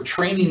and we're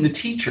training the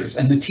teachers,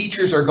 and the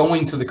teachers are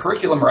going to the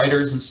curriculum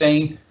writers and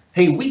saying,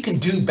 hey, we can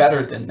do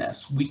better than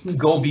this. We can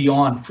go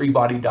beyond free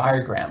body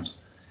diagrams.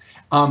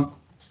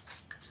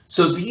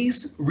 So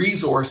these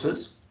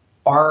resources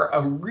are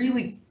a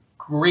really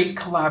great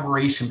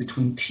collaboration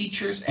between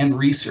teachers and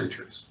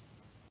researchers.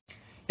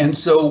 And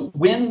so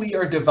when we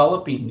are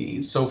developing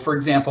these, so for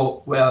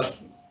example,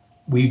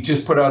 we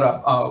just put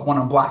out one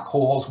on black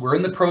holes. We're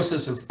in the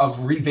process of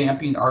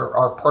revamping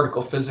our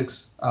particle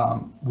physics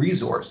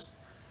resource.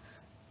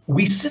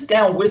 We sit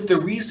down with the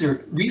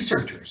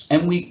researchers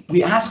and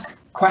we ask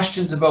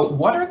questions about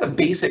what are the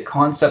basic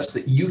concepts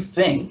that you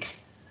think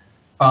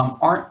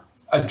aren't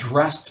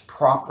addressed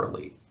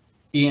properly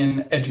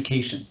in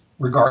education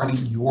regarding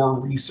your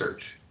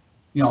research,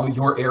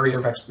 your area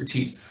of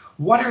expertise.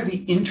 What are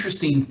the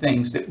interesting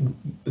things that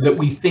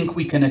we think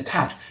we can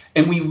attach?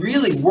 And we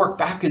really work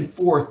back and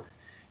forth.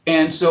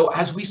 And so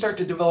as we start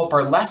to develop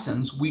our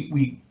lessons,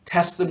 we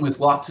test them with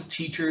lots of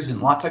teachers in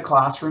lots of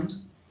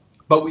classrooms,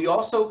 but we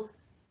also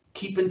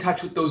keep in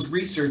touch with those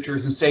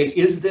researchers and say,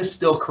 is this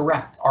still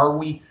correct? Are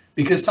we,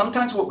 because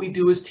sometimes what we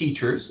do as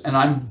teachers, and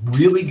I'm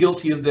really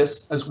guilty of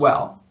this as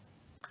well,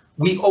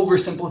 we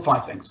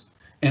oversimplify things.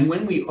 And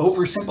when we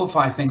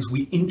oversimplify things,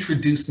 we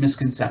introduce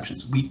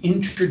misconceptions. We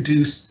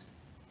introduce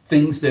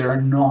things that are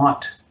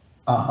not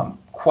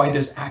quite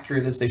as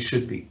accurate as they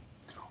should be.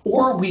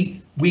 Or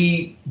we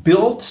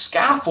build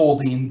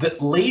scaffolding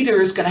that later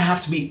is going to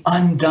have to be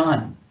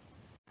undone.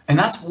 And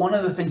that's one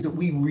of the things that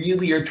we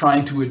really are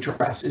trying to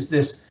address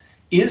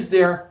is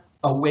there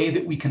a way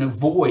that we can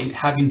avoid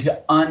having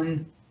to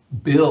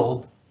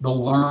unbuild the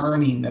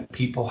learning that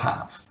people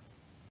have?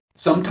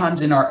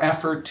 Sometimes in our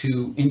effort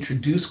to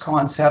introduce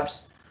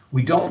concepts,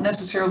 we don't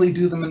necessarily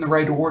do them in the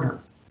right order.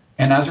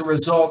 And as a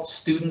result,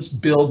 students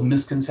build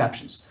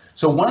misconceptions.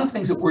 So one of the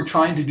things that we're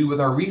trying to do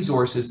with our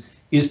resources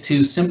is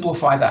to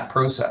simplify that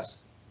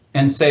process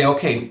and say,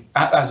 okay,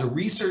 as a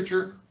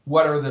researcher,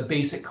 what are the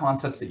basic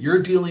concepts that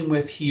you're dealing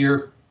with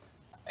here?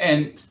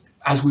 And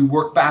as we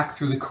work back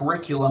through the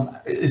curriculum,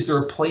 is there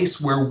a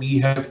place where we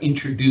have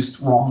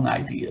introduced wrong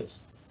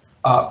ideas?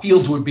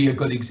 Fields would be a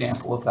good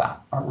example of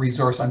that. Our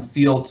resource on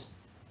fields,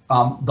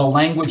 the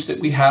language that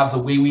we have, the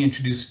way we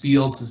introduce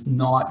fields is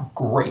not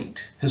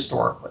great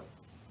historically.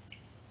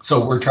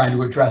 So we're trying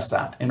to address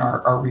that in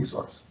our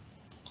resource.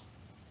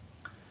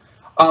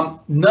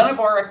 None of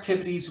our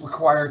activities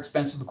require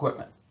expensive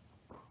equipment.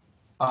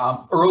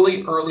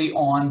 Early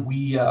on,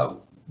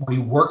 we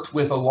worked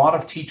with a lot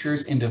of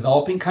teachers in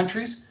developing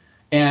countries,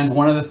 and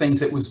one of the things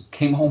that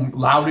came home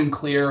loud and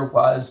clear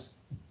was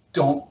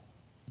don't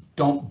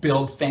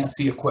build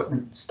fancy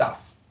equipment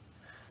stuff.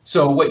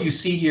 So what you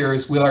see here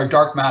is with our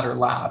dark matter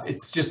lab,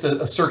 it's just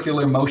a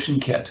circular motion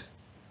kit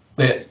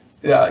that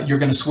you're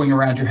going to swing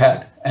around your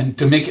head, and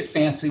to make it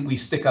fancy, we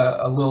stick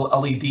a little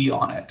LED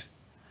on it.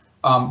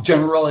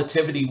 General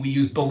relativity, we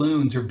use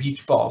balloons or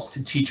beach balls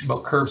to teach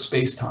about curved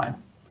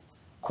space-time.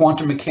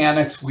 Quantum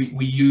mechanics,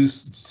 we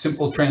use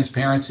simple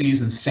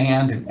transparencies and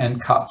sand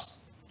and cups.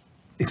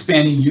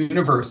 Expanding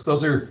universe,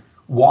 those are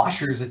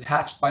washers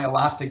attached by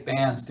elastic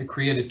bands to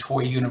create a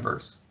toy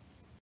universe.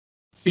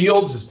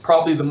 Fields is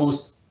probably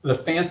the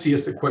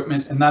fanciest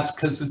equipment, and that's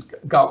because it's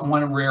got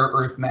one rare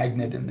earth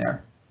magnet in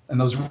there,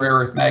 and those rare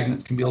earth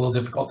magnets can be a little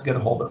difficult to get a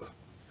hold of.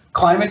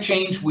 Climate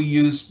change, we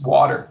use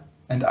water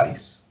and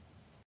ice.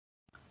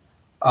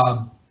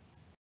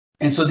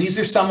 And so these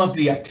are some of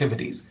the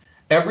activities.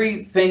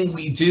 Everything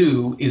we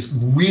do is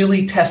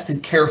really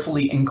tested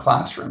carefully in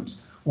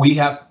classrooms.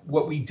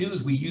 What we do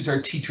is we use our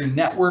teacher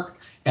network,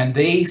 and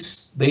they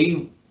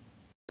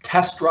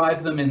test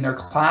drive them in their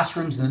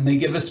classrooms, and then they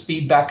give us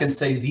feedback and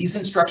say these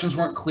instructions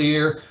weren't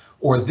clear,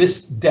 or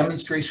this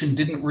demonstration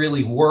didn't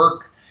really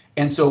work.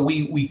 And so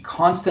we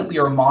constantly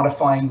are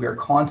modifying, we are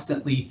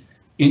constantly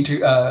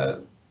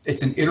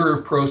it's an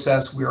iterative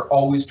process. We are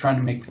always trying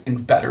to make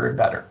things better and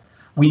better.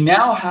 We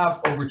now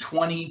have over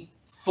 20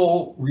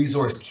 full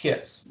resource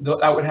kits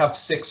that would have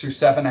 6 or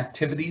 7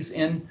 activities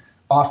in.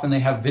 Often they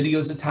have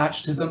videos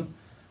attached to them,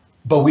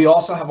 but we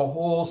also have a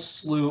whole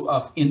slew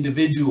of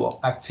individual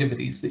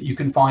activities that you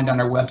can find on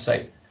our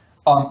website.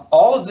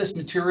 All of this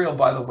material,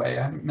 by the way,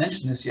 I haven't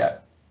mentioned this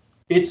yet,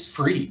 it's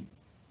free.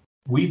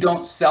 We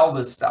don't sell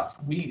this stuff.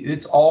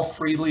 It's all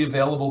freely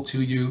available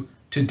to you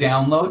to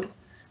download.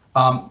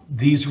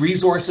 These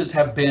resources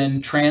have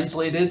been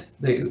translated.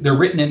 They're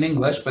written in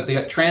English, but they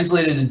got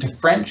translated into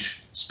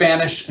French,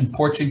 Spanish, and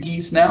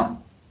Portuguese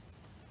now.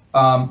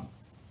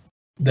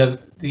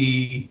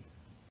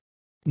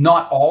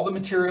 Not all the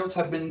materials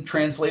have been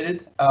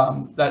translated.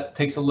 That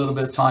takes a little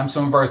bit of time.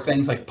 Some of our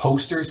things like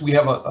posters, we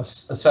have a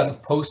set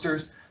of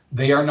posters.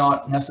 They are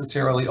not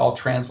necessarily all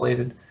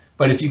translated,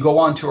 but if you go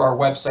onto our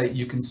website,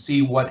 you can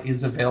see what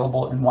is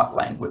available in what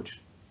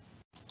language.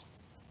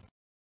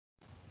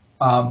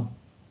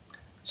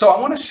 So I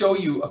want to show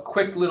you a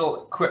quick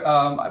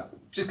I'm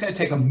just going to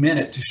take a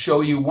minute to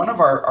show you one of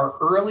our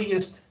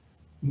earliest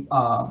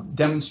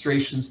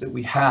demonstrations that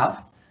we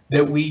have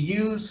that we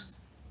use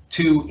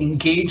to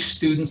engage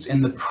students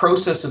in the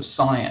process of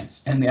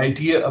science and the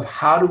idea of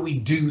how do we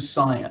do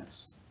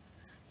science.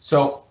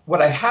 So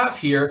what I have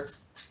here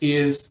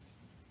is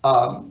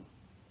what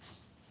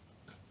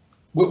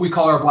we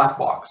call our black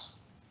box.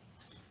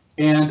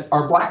 And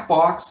our black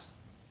box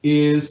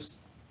is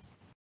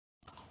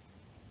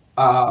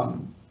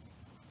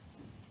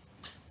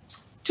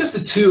just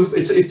a tube.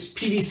 It's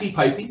PVC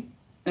piping,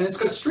 and it's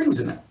got strings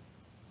in it.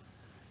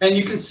 And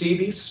you can see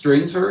these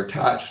strings are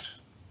attached.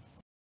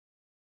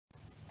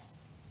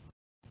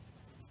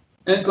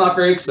 And it's not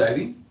very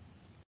exciting.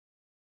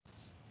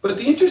 But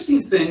the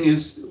interesting thing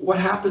is what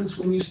happens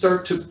when you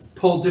start to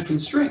pull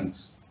different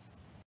strings.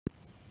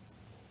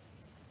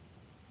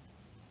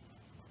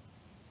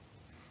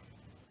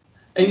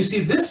 And you see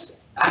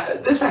this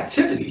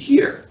activity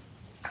here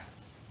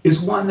is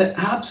one that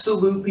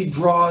absolutely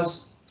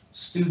draws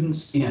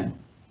students in.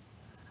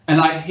 And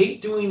I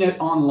hate doing it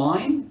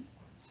online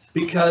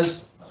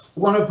because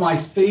one of my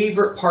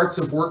favorite parts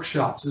of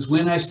workshops is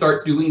when I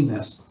start doing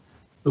this,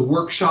 the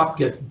workshop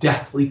gets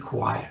deathly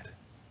quiet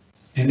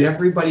and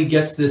everybody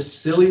gets this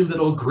silly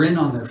little grin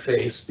on their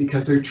face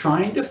because they're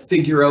trying to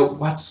figure out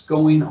what's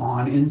going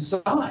on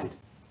inside.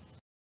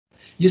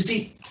 You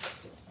see,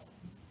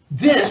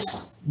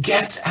 this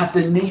gets at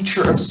the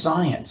nature of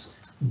science.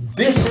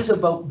 This is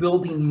about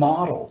building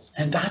models,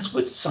 and that's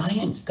what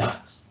science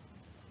does.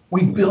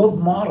 We build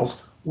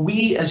models.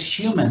 We as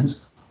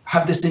humans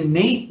have this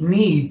innate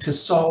need to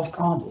solve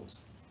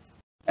problems.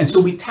 And so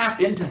we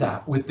tap into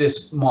that with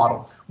this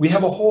model. We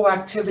have a whole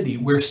activity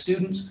where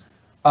students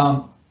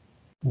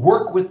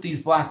work with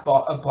these black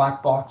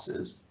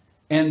boxes,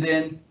 and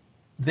then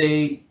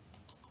they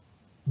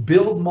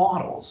build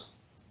models.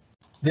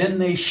 Then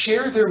they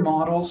share their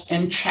models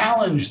and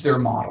challenge their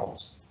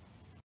models.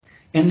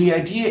 And the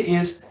idea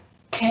is,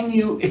 can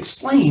you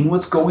explain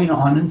what's going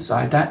on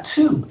inside that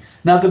tube?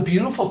 Now, the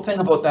beautiful thing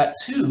about that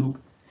tube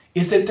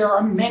is that there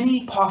are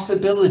many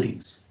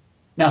possibilities.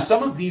 Now,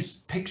 some of these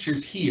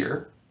pictures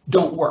here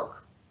don't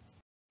work,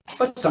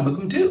 but some of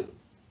them do.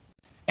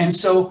 And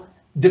so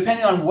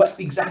depending on what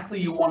exactly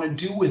you want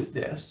to do with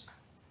this,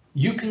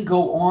 you can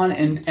go on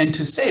and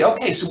to say,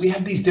 okay, so we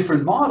have these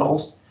different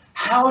models.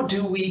 How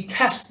do we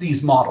test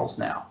these models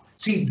now?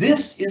 See,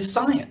 this is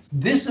science.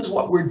 This is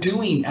what we're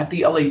doing at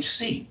the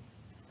LHC.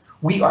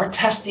 We are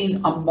testing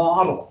a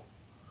model.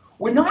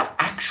 We're not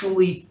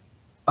actually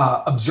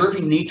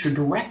observing nature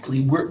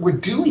directly. What we're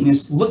doing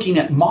is looking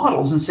at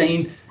models and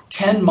saying,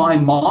 can my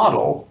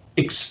model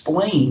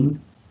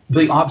explain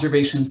the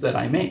observations that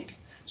I make?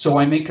 So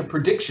I make a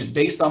prediction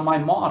based on my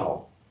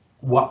model,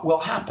 what will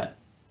happen?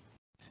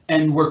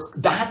 And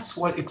that's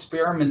what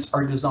experiments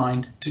are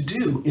designed to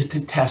do, is to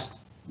test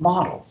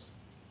models.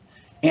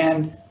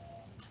 And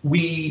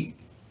we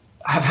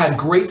have had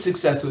great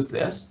success with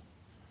this.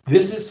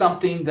 This is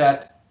something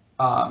that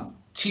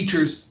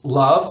teachers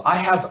love. I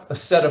have a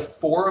set of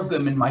 4 of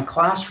them in my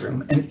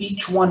classroom, and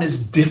each one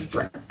is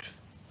different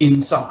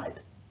inside.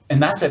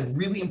 And that's a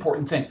really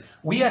important thing.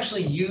 We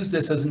actually use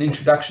this as an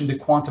introduction to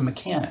quantum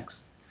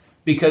mechanics,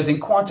 because in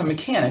quantum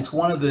mechanics,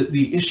 one of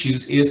the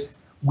issues is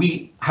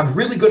we have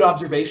really good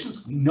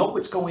observations. We know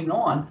what's going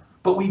on,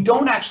 but we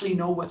don't actually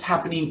know what's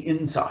happening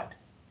inside.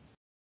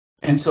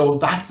 And so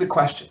that's the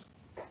question.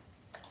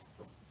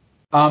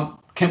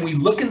 Can we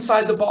look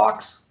inside the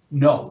box?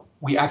 No,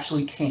 we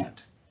actually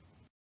can't.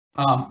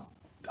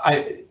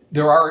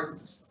 There are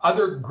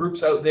other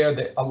groups out there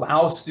that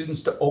allow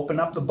students to open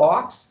up the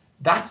box.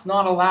 That's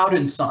not allowed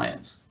in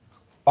science.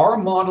 Our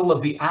model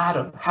of the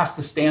atom has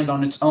to stand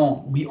on its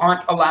own. We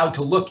aren't allowed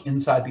to look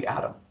inside the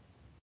atom.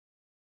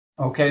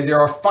 Okay, there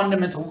are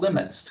fundamental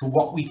limits to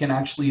what we can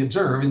actually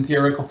observe in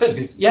theoretical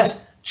physics.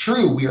 Yes,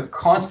 True, we are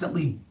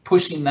constantly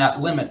pushing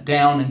that limit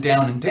down and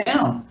down and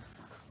down,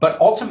 but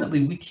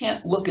ultimately we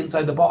can't look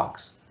inside the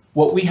box.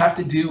 What we have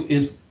to do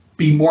is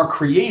be more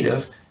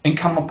creative and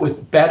come up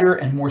with better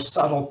and more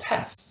subtle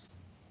tests.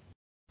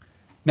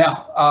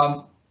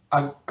 Now,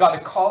 I've got a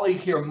colleague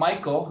here,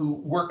 Michael, who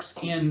works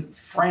in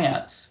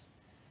France,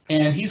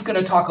 and he's going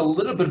to talk a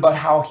little bit about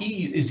how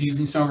he is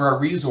using some of our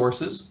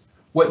resources.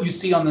 What you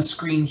see on the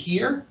screen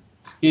here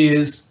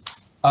is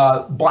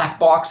black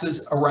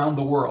boxes around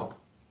the world.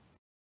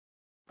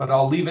 But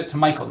I'll leave it to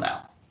Michael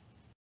now.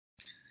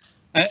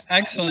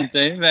 Excellent,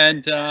 Dave,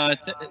 and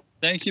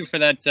thank you for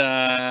that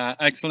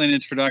excellent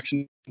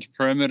introduction to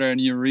Perimeter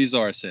and your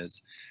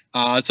resources.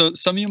 So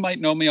some of you might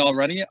know me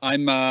already.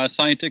 I'm a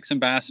Scientix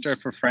Ambassador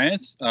for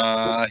France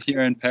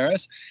here in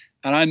Paris,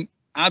 and I'm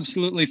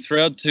absolutely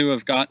thrilled to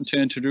have gotten to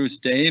introduce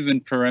Dave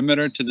and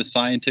Perimeter to the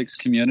Scientix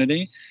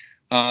community.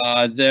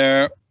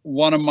 They're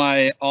one of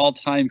my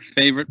all-time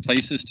favorite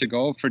places to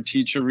go for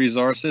teacher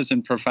resources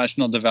and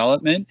professional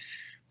development.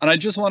 And I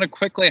just want to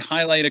quickly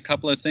highlight a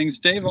couple of things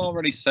Dave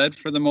already said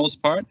for the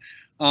most part,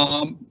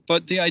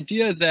 but the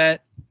idea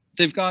that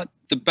they've got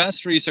the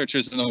best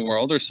researchers in the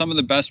world, or some of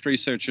the best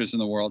researchers in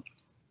the world,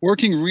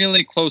 working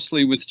really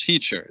closely with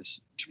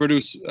teachers to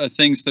produce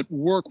things that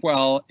work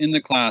well in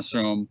the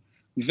classroom,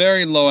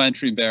 very low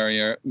entry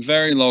barrier,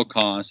 very low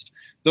cost.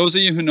 Those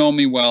of you who know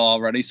me well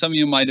already, some of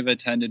you might have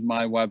attended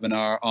my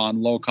webinar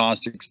on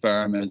low-cost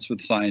experiments with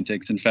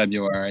Scientix in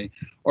February,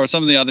 or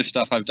some of the other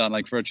stuff I've done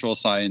like virtual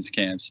science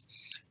camps.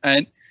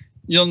 And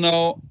you'll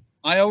know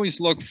I always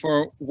look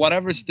for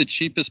whatever's the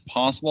cheapest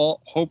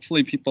possible.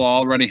 Hopefully people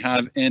already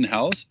have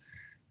in-house.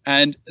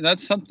 And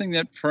that's something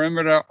that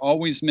Perimeter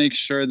always makes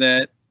sure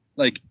that,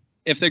 like,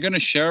 if they're going to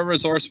share a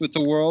resource with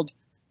the world,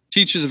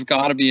 teachers have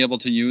got to be able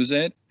to use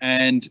it.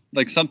 And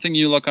like something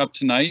you look up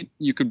tonight,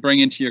 you could bring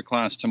into your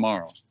class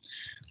tomorrow.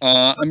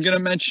 I'm going to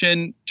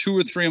mention 2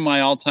 or 3 of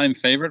my all-time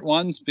favorite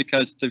ones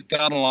because they've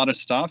got a lot of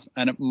stuff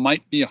and it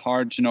might be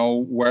hard to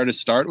know where to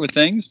start with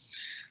things.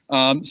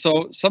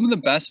 So some of the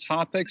best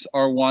topics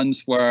are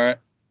ones where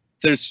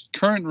there's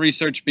current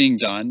research being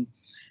done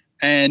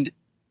and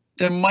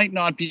there might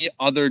not be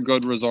other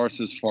good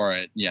resources for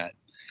it yet.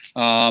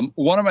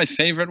 One of my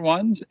favorite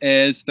ones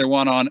is the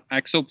one on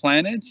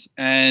exoplanets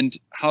and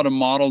how to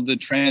model the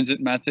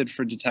transit method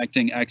for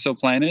detecting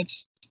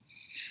exoplanets.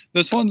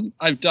 This one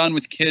I've done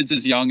with kids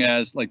as young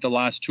as like the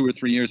last 2 or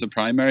 3 years of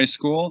primary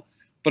school,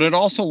 but it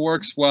also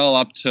works well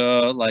up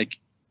to like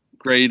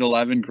grade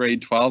 11,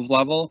 grade 12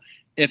 level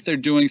if they're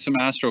doing some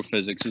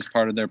astrophysics as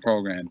part of their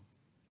program.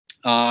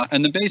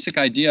 And the basic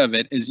idea of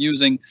it is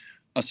using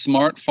a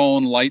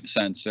smartphone light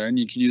sensor, and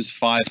you can use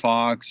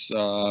Firefox,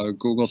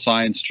 Google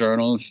Science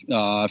Journal,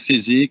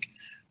 Physique,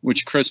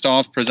 which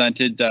Christophe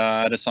presented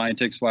at a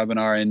Scientix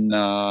webinar in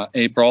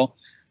April.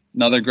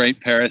 Another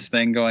great Paris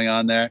thing going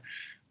on there.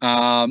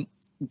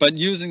 But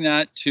using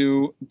that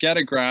to get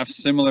a graph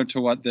similar to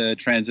what the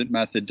transit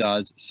method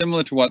does,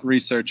 similar to what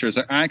researchers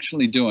are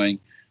actually doing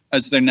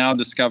as they're now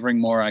discovering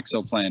more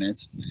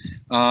exoplanets.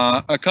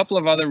 A couple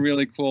of other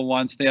really cool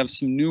ones. They have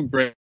some new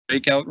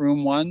breakout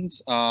room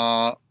ones.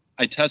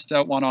 I tested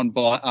out one on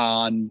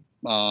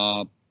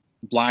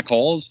black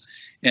holes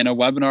in a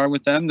webinar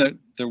with them. Their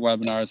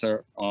webinars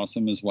are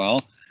awesome as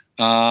well.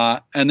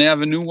 And they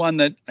have a new one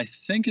that I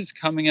think is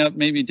coming up.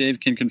 Maybe Dave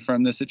can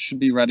confirm this. It should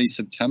be ready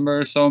September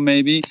or so,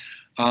 maybe,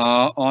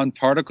 on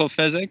particle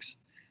physics.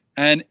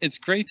 And it's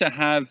great to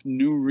have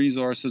new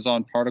resources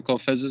on particle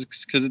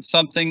physics because it's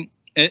something,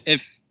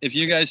 if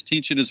you guys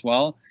teach it as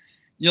well,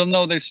 you'll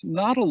know there's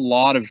not a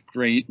lot of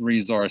great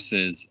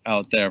resources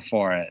out there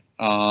for it.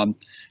 And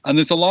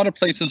there's a lot of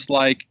places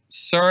like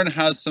CERN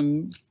has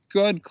some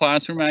good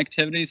classroom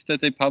activities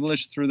that they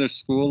publish through their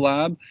school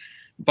lab,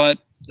 but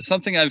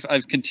something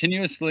I've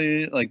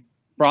continuously like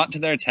brought to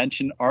their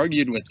attention,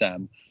 argued with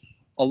them,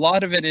 a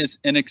lot of it is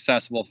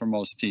inaccessible for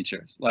most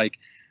teachers. Like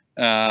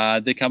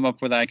they come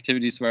up with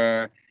activities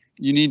where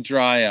you need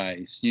dry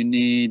ice, you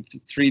need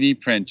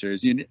 3D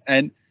printers,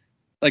 and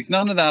like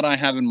none of that I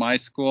have in my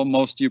school.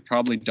 Most of you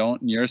probably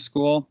don't in your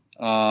school.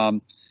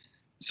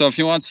 So if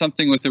you want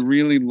something with a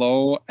really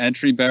low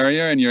entry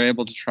barrier and you're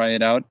able to try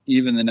it out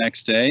even the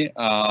next day,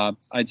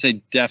 I'd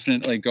say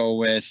definitely go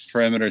with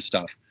Perimeter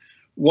stuff.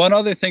 One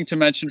other thing to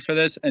mention for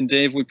this, and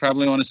Dave, we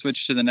probably want to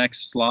switch to the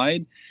next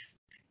slide,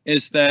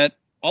 is that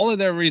all of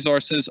their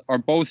resources are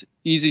both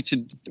easy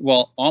to,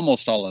 well,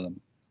 almost all of them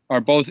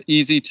are both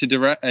easy to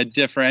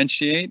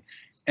differentiate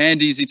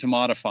and easy to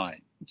modify.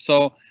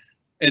 So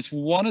it's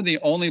one of the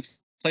only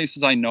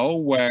places I know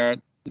where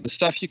the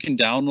stuff you can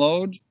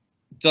download,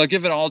 they'll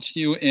give it all to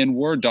you in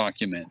Word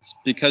documents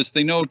because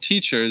they know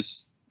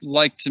teachers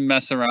like to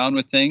mess around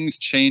with things,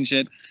 change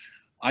it,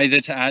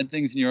 either to add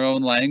things in your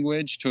own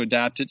language, to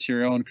adapt it to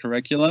your own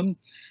curriculum.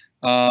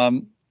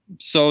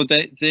 So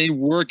they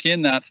work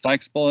in that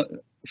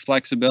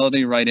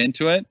flexibility right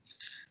into it.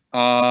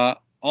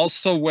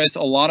 Also with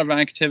a lot of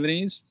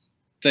activities,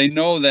 they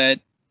know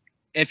that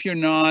if you're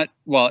not,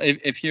 well,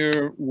 if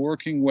you're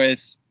working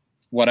with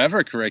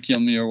whatever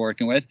curriculum you're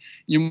working with,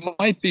 you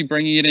might be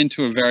bringing it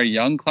into a very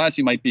young class,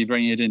 you might be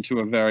bringing it into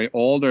a very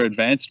old or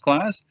advanced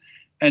class.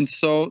 And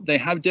so they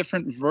have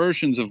different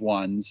versions of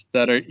ones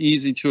that are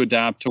easy to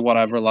adapt to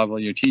whatever level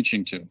you're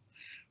teaching to.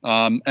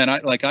 And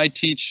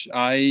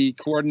I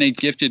coordinate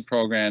gifted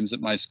programs at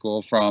my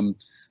school from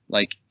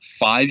like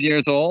 5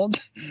 years old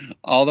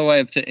all the way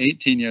up to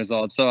 18 years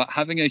old. So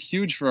having a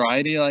huge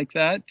variety like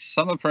that,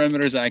 some of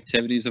Perimeter's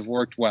activities have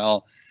worked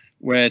well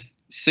with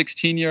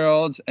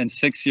 16-year-olds and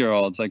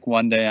 6-year-olds, like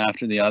one day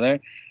after the other.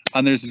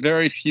 And there's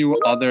very few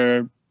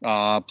other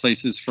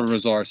places for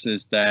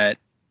resources that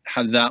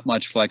have that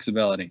much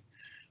flexibility.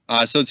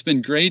 So it's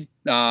been great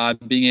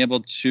being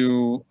able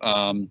to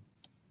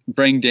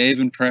bring Dave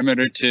and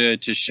Perimeter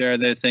to share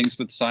their things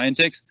with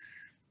Scientix.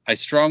 I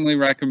strongly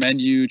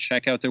recommend you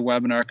check out their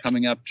webinar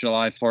coming up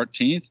July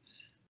 14th.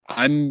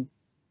 I'm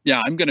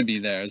going to be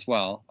there as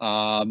well.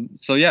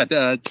 So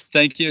yeah,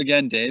 thank you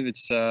again, Dave.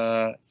 It's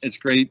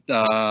great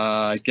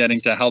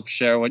getting to help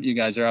share what you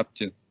guys are up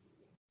to.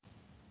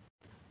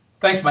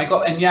 Thanks,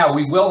 Michael. And yeah,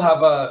 we will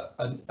have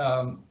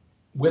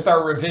with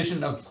our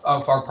revision of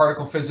our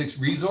particle physics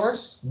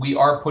resource, we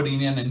are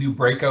putting in a new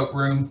breakout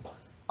room.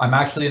 I'm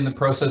actually in the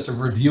process of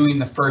reviewing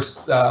the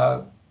first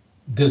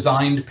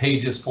designed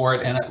pages for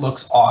it, and it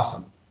looks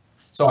awesome.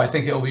 So I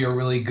think it'll be a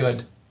really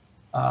good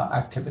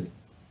activity.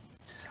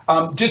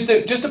 Just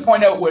to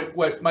point out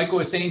what Michael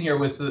was saying here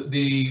with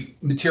the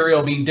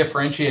material being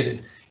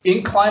differentiated.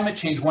 In climate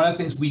change, one of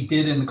the things we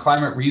did in the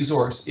climate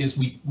resource is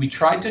we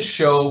tried to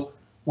show,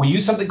 we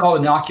use something called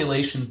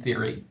inoculation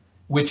theory,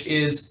 which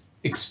is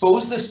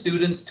expose the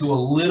students to a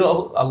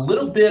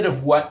little bit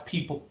of what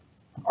people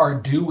are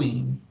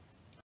doing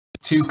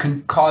to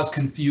cause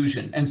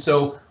confusion. And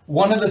so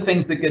one of the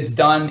things that gets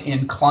done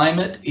in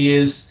climate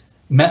is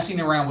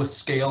messing around with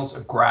scales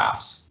of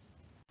graphs.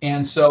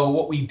 And so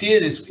what we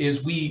did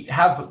is we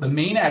have the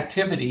main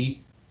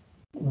activity,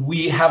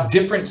 we have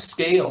different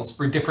scales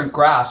for different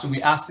graphs, and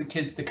we ask the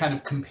kids to kind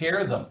of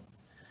compare them.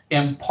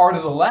 And part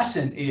of the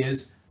lesson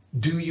is,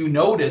 do you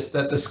notice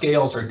that the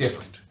scales are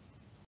different?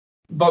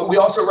 But we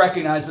also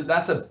recognize that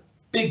that's a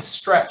big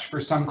stretch for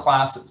some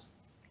classes.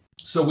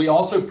 So we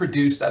also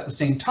produced at the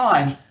same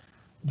time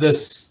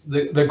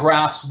the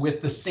graphs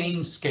with the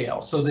same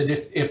scale, so that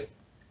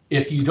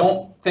if you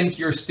don't think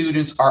your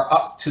students are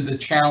up to the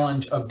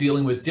challenge of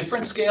dealing with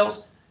different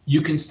scales,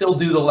 you can still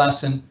do the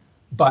lesson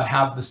but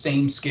have the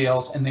same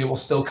scales, and they will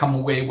still come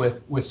away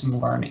with some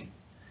learning.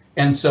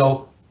 And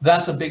so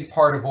that's a big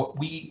part of what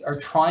we are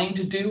trying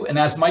to do. And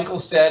as Michael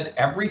said,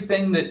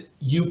 everything that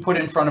you put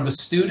in front of a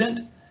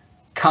student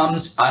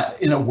comes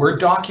in a Word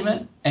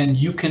document, and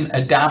you can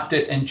adapt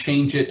it and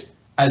change it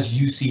as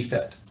you see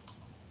fit.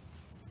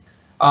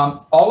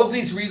 All of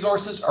these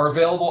resources are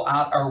available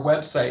at our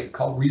website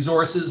called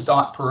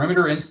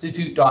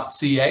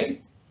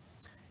resources.perimeterinstitute.ca.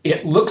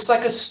 It looks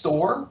like a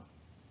store.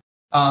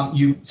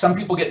 Some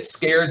people get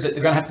scared that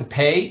they're going to have to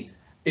pay.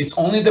 It's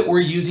only that we're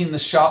using the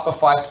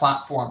Shopify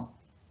platform.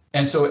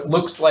 And so it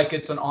looks like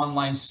it's an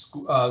online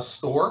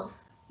store.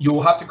 You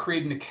will have to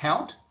create an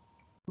account.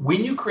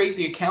 When you create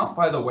the account,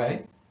 by the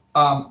way,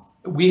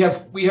 we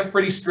have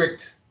pretty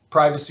strict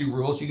privacy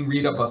rules. You can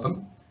read about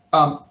them.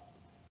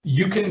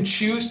 You can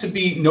choose to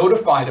be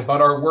notified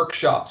about our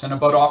workshops and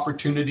about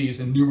opportunities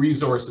and new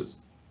resources.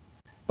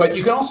 But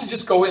you can also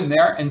just go in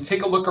there and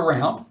take a look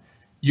around.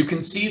 You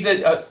can see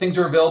that things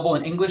are available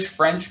in English,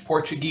 French,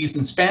 Portuguese,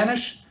 and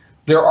Spanish.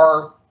 There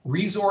are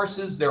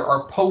resources, there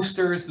are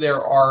posters,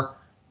 there are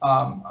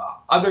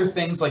other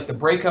things like the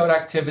breakout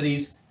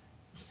activities.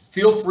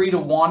 Feel free to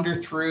wander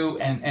through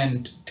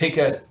and take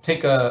a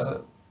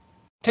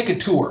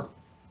tour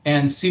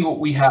and see what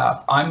we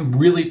have. I'm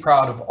really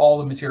proud of all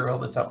the material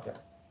that's up there.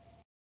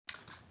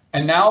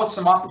 And now it's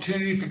some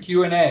opportunity for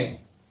Q&A.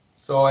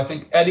 So I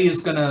think Eddie is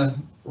going to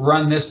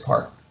run this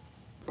part.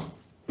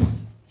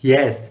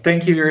 Yes,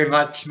 thank you very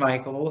much,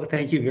 Michael.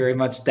 Thank you very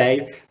much,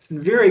 Dave. It's been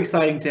very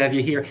exciting to have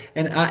you here.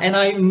 And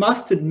I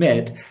must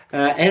admit,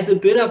 as a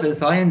bit of a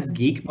science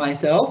geek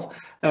myself,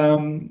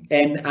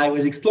 and I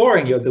was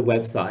exploring the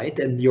website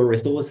and your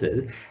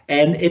resources,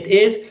 and it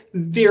is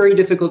very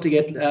difficult to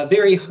get,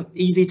 very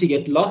easy to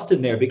get lost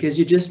in there, because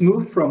you just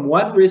move from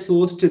one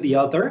resource to the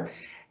other,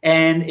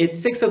 and it's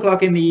 6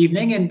 o'clock in the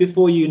evening, and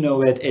before you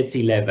know it, it's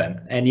 11,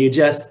 and you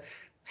just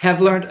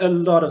have learned a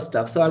lot of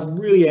stuff. So I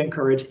really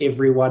encourage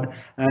everyone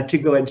to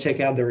go and check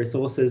out the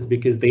resources,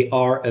 because they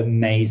are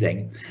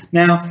amazing.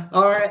 Now,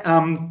 our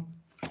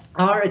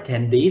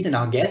attendees and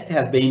our guests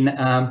have been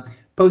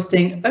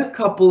posting a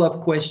couple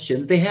of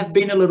questions. They have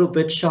been a little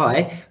bit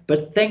shy,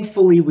 but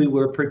thankfully we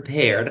were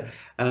prepared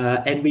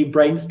and we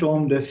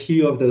brainstormed a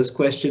few of those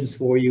questions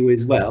for you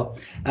as well.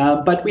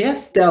 But we have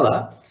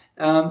Stella,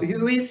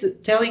 who is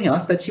telling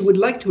us that she would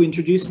like to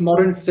introduce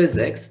modern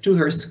physics to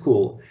her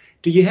school.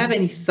 Do you have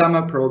any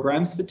summer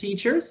programs for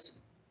teachers?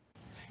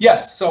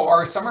 Yes, so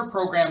our summer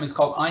program is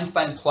called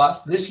Einstein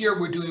Plus. This year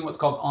we're doing what's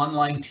called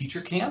Online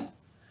Teacher Camp.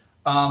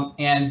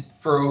 And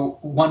for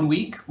 1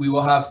 week, we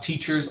will have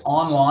teachers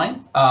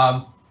online.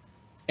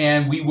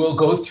 and we will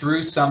go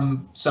through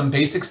some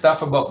basic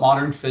stuff about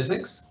modern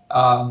physics.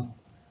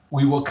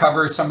 We will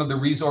cover some of the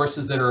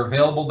resources that are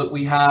available that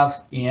we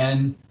have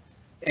and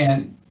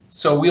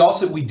so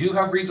we do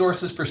have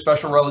resources for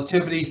special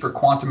relativity, for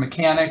quantum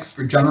mechanics,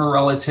 for general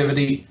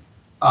relativity,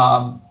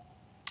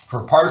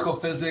 for particle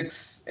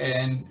physics,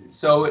 and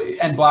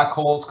black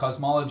holes,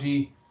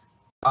 cosmology.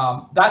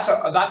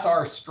 That's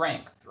our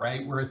strength,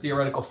 right? We're a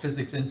theoretical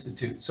physics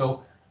institute,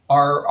 so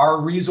our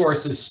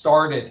resources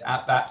started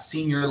at that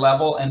senior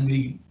level,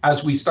 and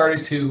as we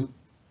started to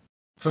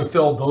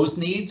fulfill those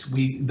needs,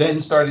 we then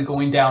started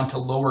going down to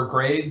lower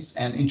grades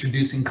and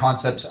introducing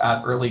concepts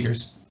at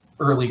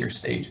earlier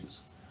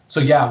stages. So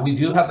yeah, we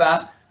do have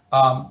that.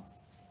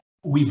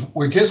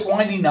 We're just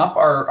winding up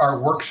our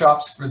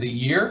workshops for the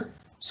year,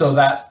 so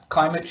that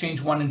Climate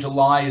Change one in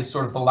July is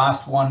sort of the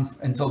last one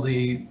until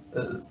the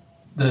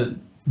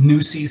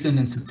new season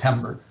in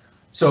September.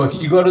 So if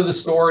you go to the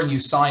store and you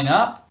sign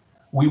up,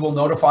 we will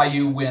notify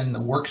you when the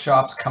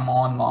workshops come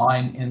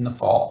online in the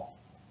fall.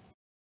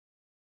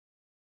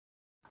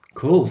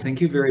 Cool, thank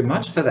you very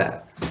much for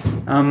that.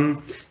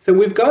 So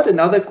we've got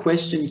another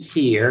question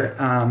here.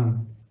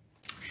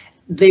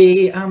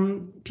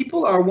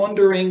 People are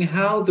wondering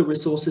how the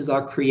resources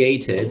are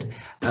created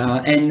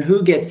and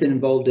who gets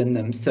involved in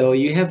them. So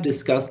you have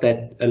discussed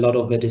that a lot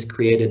of it is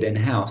created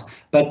in-house,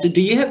 but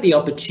do you have the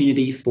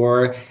opportunity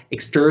for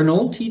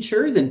external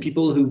teachers and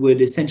people who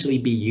would essentially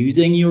be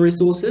using your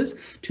resources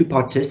to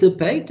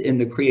participate in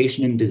the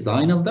creation and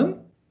design of them?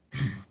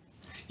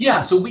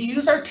 Yeah, so we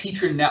use our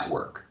teacher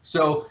network.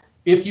 So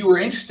if you were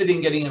interested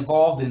in getting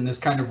involved in this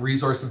kind of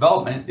resource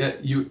development,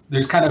 you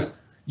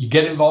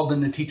get involved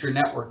in the teacher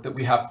network that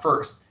we have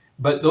first.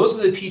 But those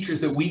are the teachers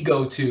that we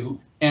go to,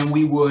 and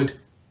we would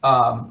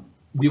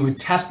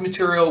test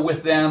material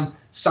with them.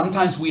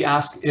 Sometimes we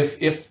ask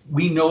if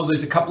we know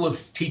there's a couple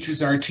of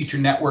teachers in our teacher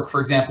network, for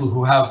example,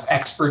 who have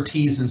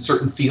expertise in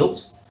certain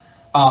fields.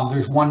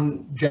 There's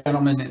one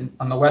gentleman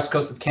on the west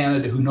coast of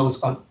Canada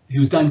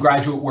who's done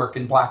graduate work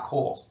in black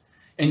holes,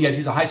 and yet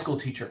he's a high school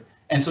teacher.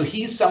 And so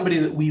he's somebody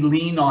that we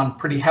lean on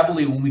pretty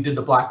heavily when we did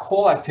the black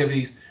hole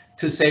activities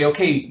to say,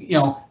 okay,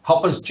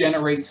 help us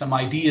generate some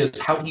ideas.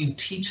 How do you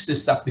teach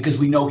this stuff? Because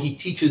we know he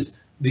teaches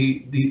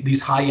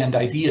these high-end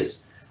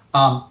ideas.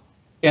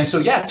 And so,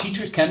 yeah,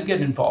 teachers can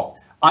get involved.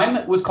 I'm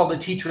what's called a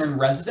teacher in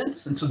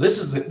residence. And so this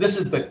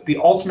is the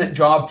ultimate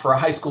job for a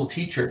high school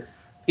teacher,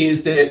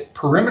 is that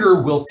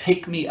Perimeter will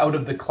take me out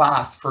of the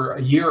class for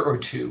a year or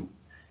two,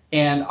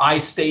 and I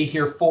stay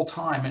here full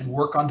time and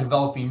work on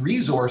developing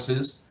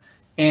resources.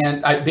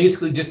 And I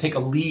basically just take a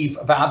leave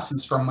of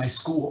absence from my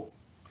school.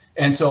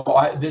 And so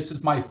this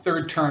is my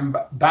third term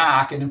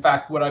back. And in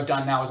fact, what I've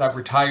done now is I've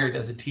retired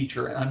as a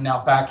teacher and I'm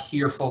now back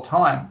here full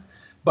time.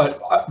 But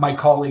my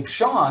colleague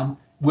Sean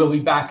will be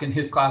back in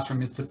his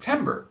classroom in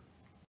September.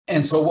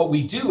 And so what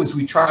we do is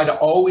we try to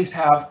always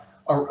have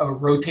a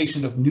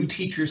rotation of new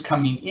teachers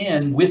coming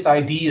in with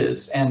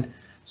ideas. And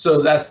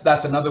so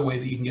that's another way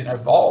that you can get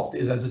involved,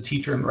 is as a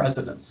teacher in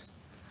residence.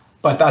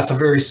 But that's a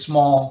very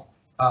small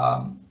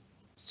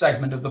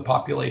segment of the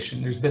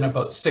population. There's been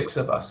about 6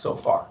 of us so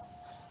far.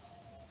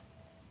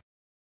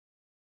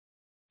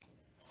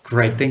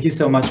 Great, thank you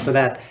so much for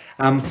that.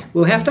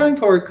 We'll have time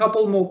for a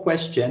couple more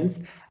questions.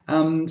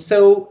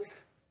 So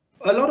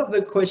a lot of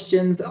the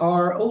questions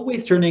are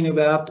always turning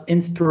about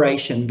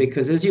inspiration,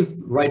 because as you've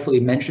rightfully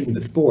mentioned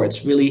before,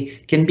 it's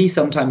really can be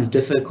sometimes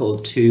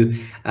difficult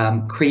to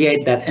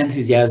create that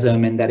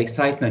enthusiasm and that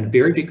excitement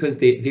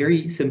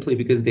very simply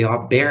because there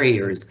are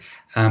barriers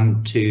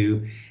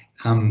to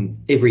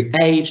every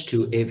age,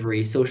 to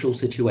every social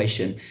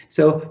situation.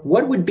 So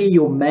what would be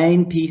your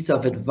main piece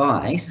of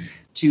advice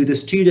to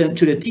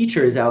the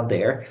teachers out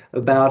there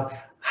about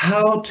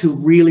how to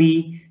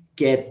really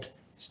get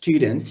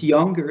students,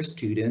 younger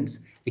students,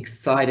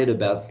 excited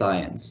about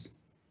science?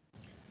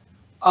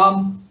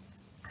 I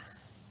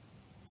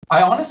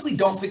honestly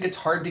don't think it's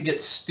hard to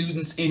get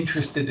students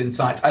interested in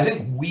science. I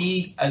think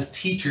we as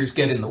teachers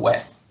get in the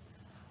way.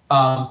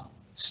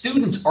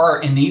 Students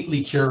are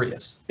innately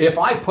curious. If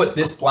I put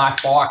this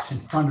black box in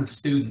front of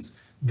students,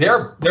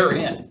 they're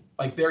in,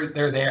 like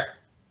they're there.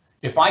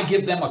 If I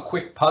give them a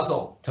quick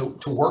puzzle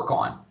to work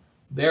on,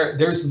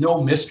 there's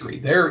no mystery.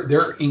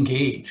 They're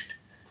engaged.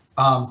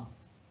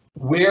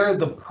 Where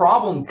the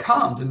problem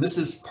comes, and this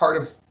is part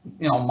of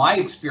my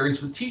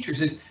experience with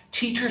teachers, is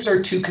teachers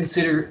are too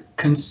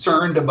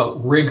concerned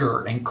about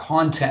rigor and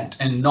content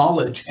and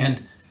knowledge,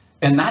 and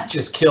that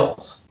just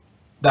kills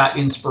that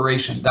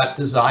inspiration, that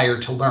desire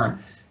to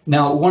learn.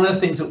 Now, one of the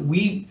things that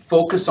we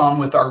focus on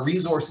with our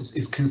resources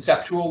is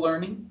conceptual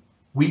learning.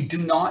 We do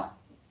not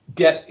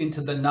get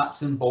into the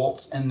nuts and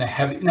bolts and the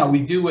heavy. Now, we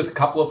do with a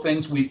couple of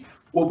things.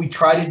 What we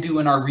try to do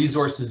in our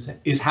resources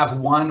is have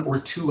 1 or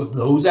 2 of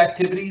those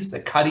activities, the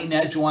cutting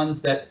edge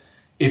ones that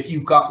if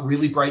you've got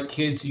really bright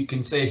kids, you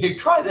can say, hey,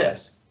 try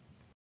this.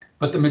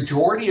 But the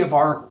majority of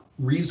our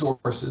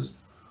resources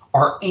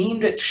are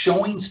aimed at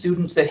showing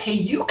students that, hey,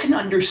 you can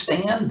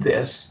understand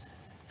this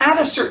at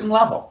a certain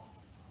level.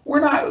 We're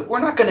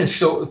not going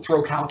to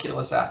throw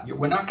calculus at you.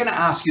 We're not going to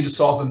ask you to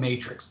solve a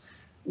matrix.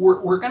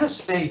 we're going to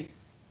say,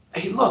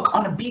 hey, look,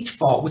 on a beach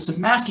ball with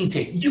some masking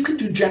tape, you can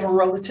do general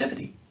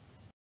relativity.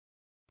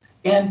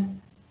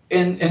 And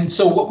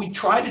so what we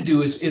try to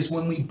do is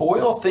when we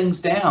boil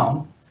things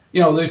down,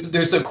 you know,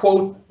 there's a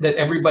quote that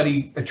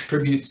everybody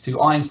attributes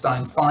to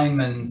Einstein,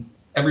 Feynman,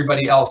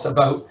 everybody else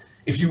about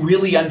if you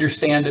really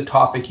understand a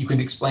topic, you can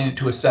explain it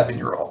to a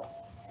 7-year-old.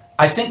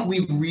 I think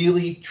we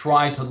really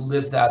try to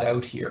live that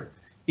out here,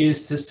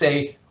 is to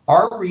say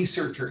our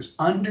researchers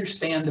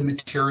understand the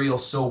material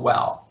so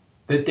well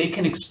that they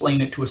can explain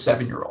it to a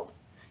 7-year-old.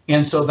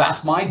 And so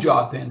that's my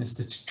job then, is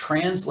to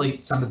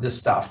translate some of this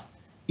stuff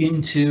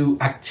into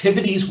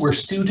activities where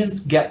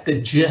students get the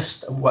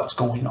gist of what's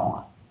going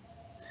on.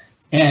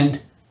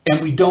 And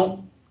we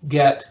don't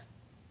get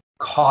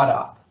caught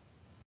up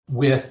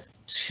with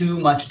too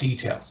much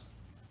details.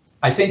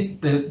 I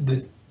think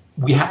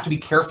we have to be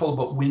careful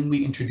about when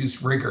we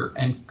introduce rigor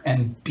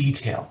and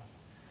detail,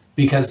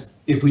 because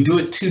if we do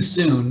it too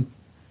soon,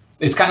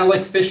 it's kind of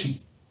like fishing.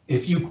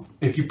 If you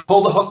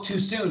pull the hook too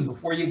soon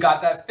before you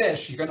got that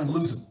fish, you're going to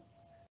lose them.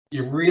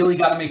 You really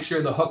got to make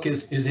sure the hook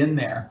is in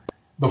there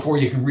before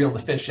you can reel the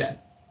fish in.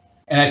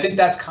 And I think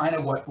that's kind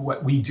of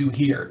what we do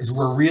here, is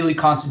we're really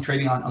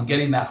concentrating on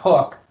getting that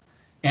hook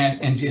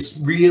and just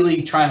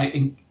really trying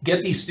to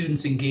get these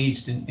students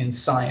engaged in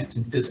science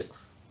and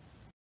physics.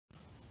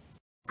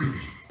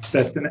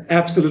 That's an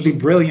absolutely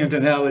brilliant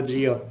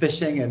analogy of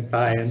fishing and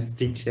science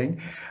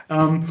teaching.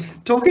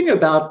 Talking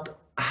about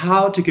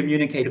how to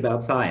communicate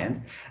about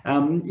science,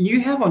 you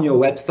have on your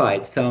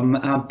website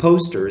some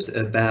posters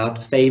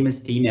about famous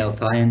female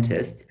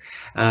scientists,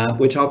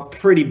 which are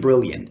pretty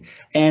brilliant.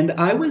 And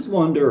I was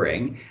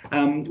wondering,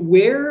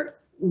 where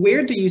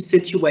do you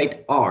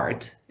situate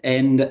art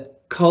and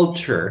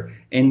culture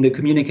in the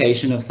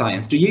communication of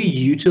science? Do you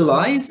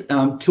utilize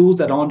tools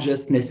that aren't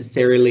just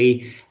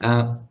necessarily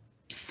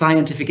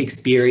scientific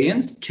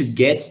experience to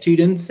get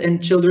students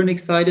and children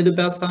excited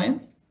about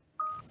science?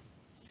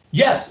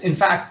 Yes, in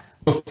fact,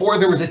 before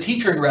there was a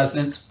teacher in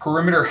residence,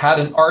 Perimeter had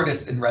an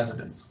artist in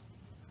residence.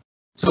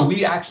 So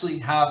we actually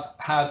have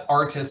had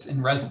artists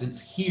in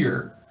residence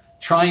here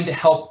trying to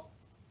help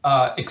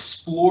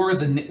explore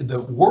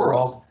the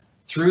world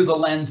through the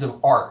lens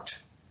of art.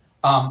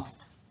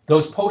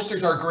 Those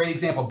posters are a great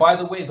example. By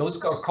the way,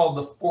 those are called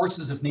the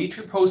Forces of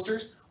Nature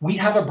posters. We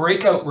have a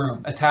breakout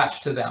room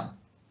attached to them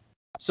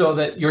so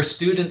that your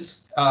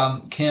students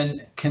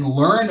can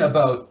learn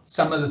about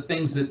some of the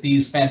things that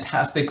these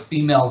fantastic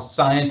female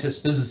scientists,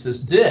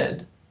 physicists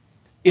did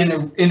in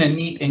a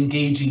neat,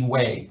 engaging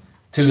way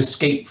to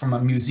escape from a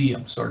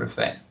museum sort of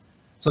thing.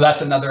 So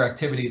that's another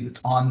activity that's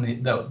on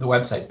the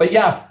website. But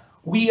yeah,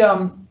 we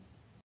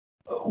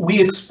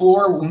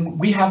explore.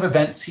 We have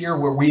events here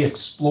where we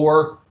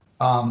explore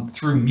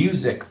through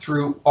music,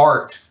 through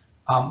art.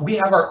 We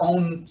have our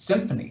own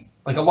symphony.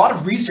 Like a lot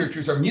of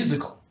researchers are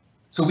musical.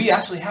 So we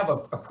actually have a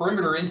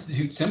Perimeter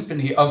Institute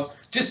symphony of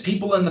just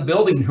people in the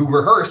building who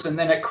rehearse, and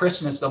then at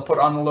Christmas they'll put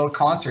on a little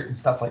concert and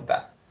stuff like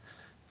that.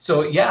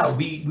 So yeah,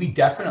 we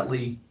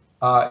definitely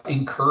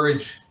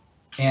encourage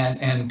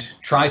and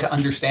try to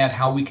understand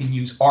how we can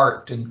use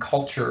art and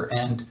culture,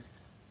 and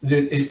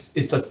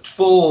it's a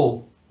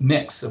full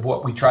mix of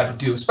what we try to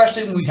do,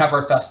 especially when we have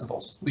our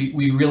festivals.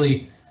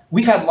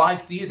 We've had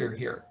live theater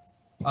here.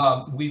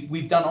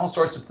 We've done all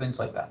sorts of things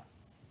like that.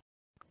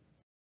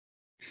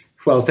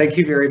 Well, thank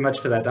you very much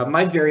for that. I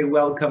might very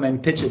well come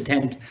and pitch a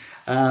tent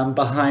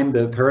behind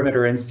the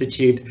Perimeter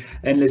Institute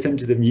and listen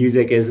to the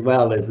music as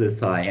well as the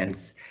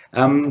science.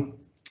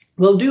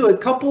 We'll do a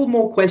couple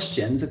more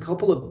questions, a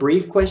couple of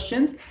brief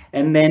questions,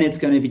 and then it's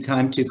going to be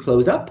time to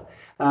close up.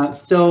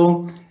 Let's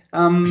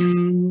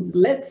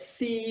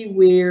see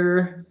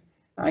where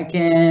I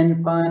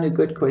can find a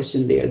good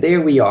question there. There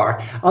we are.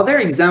 Are there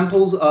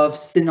examples of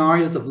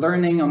scenarios of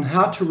learning on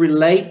how to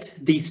relate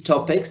these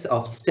topics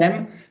of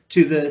STEM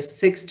to the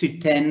 6 to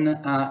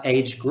 10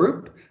 age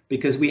group?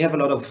 Because we have a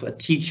lot of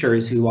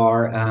teachers who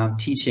are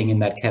teaching in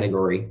that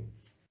category.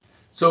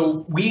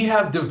 So we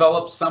have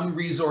developed some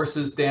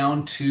resources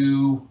down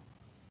to,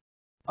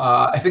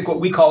 I think what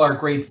we call our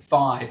grade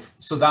 5.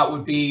 So that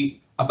would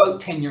be about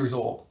 10 years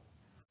old.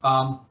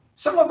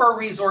 Some of our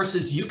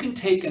resources you can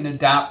take and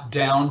adapt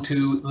down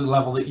to the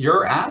level that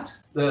you're at,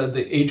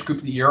 the age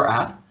group that you're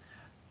at.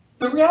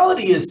 The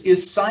reality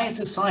is science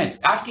is science.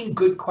 Asking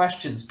good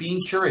questions,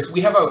 being curious.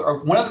 We have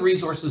one of the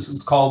resources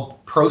is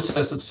called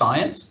Process of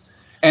Science,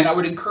 and I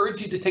would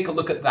encourage you to take a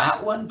look at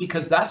that one,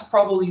 because that's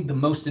probably the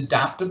most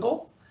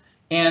adaptable,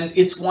 and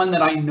it's one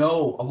that I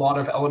know a lot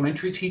of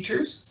elementary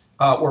teachers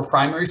or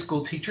primary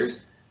school teachers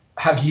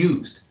have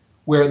used,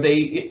 where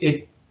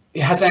it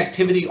has an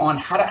activity on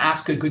how to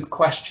ask a good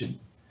question.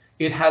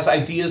 It has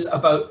ideas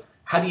about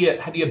how do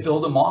you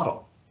build a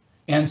model.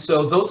 And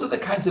so those are the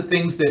kinds of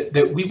things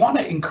that we want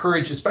to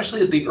encourage,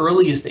 especially at the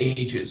earliest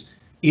ages,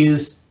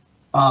 is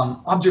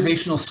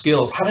observational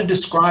skills, how to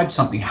describe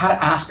something, how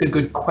to ask a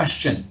good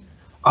question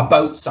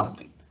about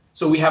something.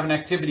 So we have an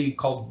activity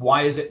called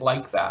Why Is It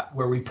Like That,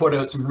 where we put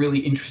out some really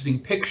interesting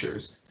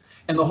pictures.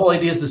 And the whole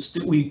idea is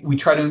we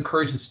try to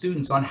encourage the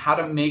students on how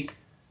to make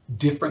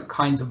different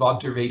kinds of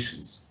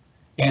observations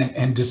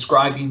and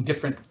describing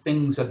different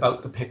things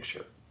about the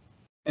picture.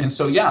 And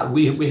so, yeah,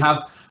 we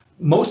have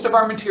most of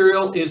our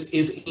material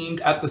is aimed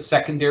at the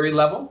secondary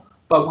level,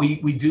 but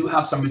we do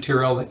have some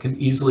material that can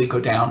easily go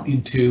down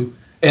into,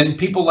 and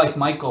people like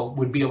Michael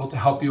would be able to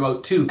help you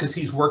out too, because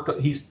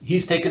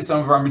he's taken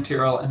some of our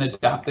material and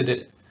adapted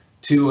it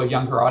to a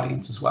younger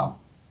audience as well.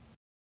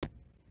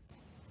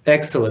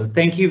 Excellent.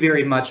 Thank you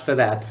very much for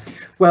that.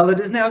 Well,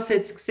 it is now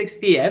 6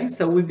 p.m.,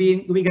 so we're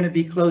going to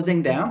be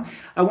closing down.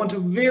 I want to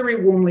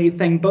very warmly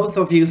thank both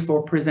of you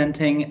for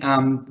presenting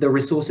the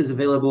resources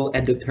available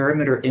at the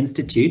Perimeter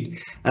Institute.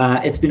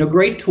 It's been a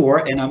great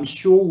tour, and I'm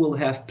sure we'll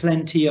have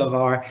plenty of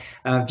our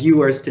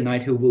viewers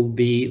tonight who will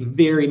be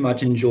very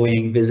much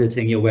enjoying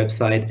visiting your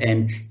website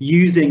and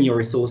using your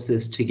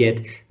resources to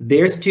get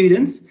their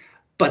students,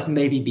 but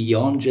maybe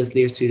beyond just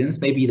their students,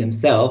 maybe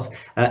themselves,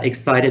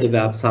 excited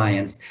about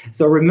science.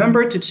 So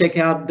remember to check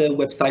out the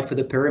website for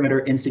the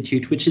Perimeter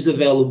Institute, which is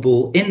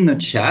available in the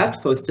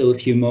chat for still a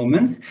few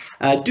moments.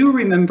 Do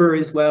remember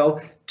as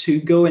well to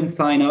go and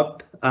sign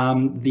up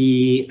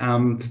the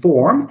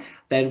form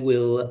that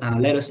will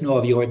let us know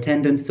of your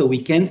attendance so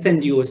we can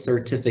send you a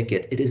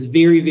certificate. It is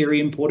very, very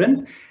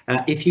important.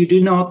 If you do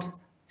not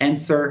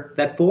answer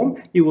that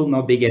form, you will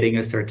not be getting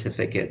a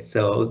certificate.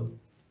 So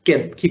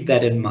keep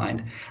that in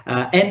mind.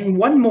 And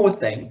one more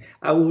thing,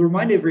 I will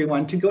remind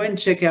everyone to go and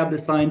check out the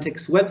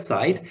Scientix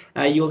website.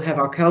 You'll have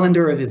our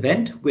calendar of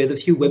event with a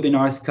few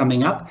webinars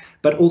coming up,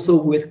 but also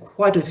with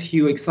quite a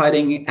few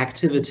exciting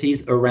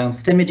activities around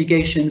STEM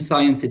education,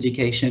 science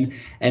education,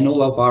 and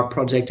all of our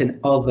project and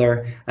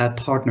other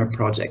partner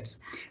projects.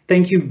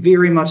 Thank you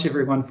very much,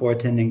 everyone, for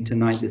attending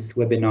tonight this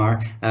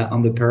webinar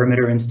on the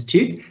Perimeter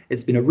Institute.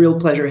 It's been a real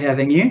pleasure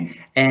having you,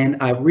 and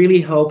I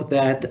really hope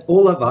that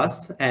all of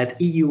us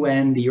at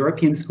EUN, the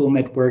European School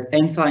Network,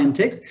 and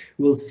Scientix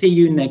will see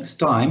you next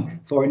time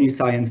for a new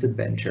science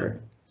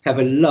adventure. Have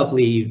a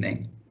lovely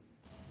evening.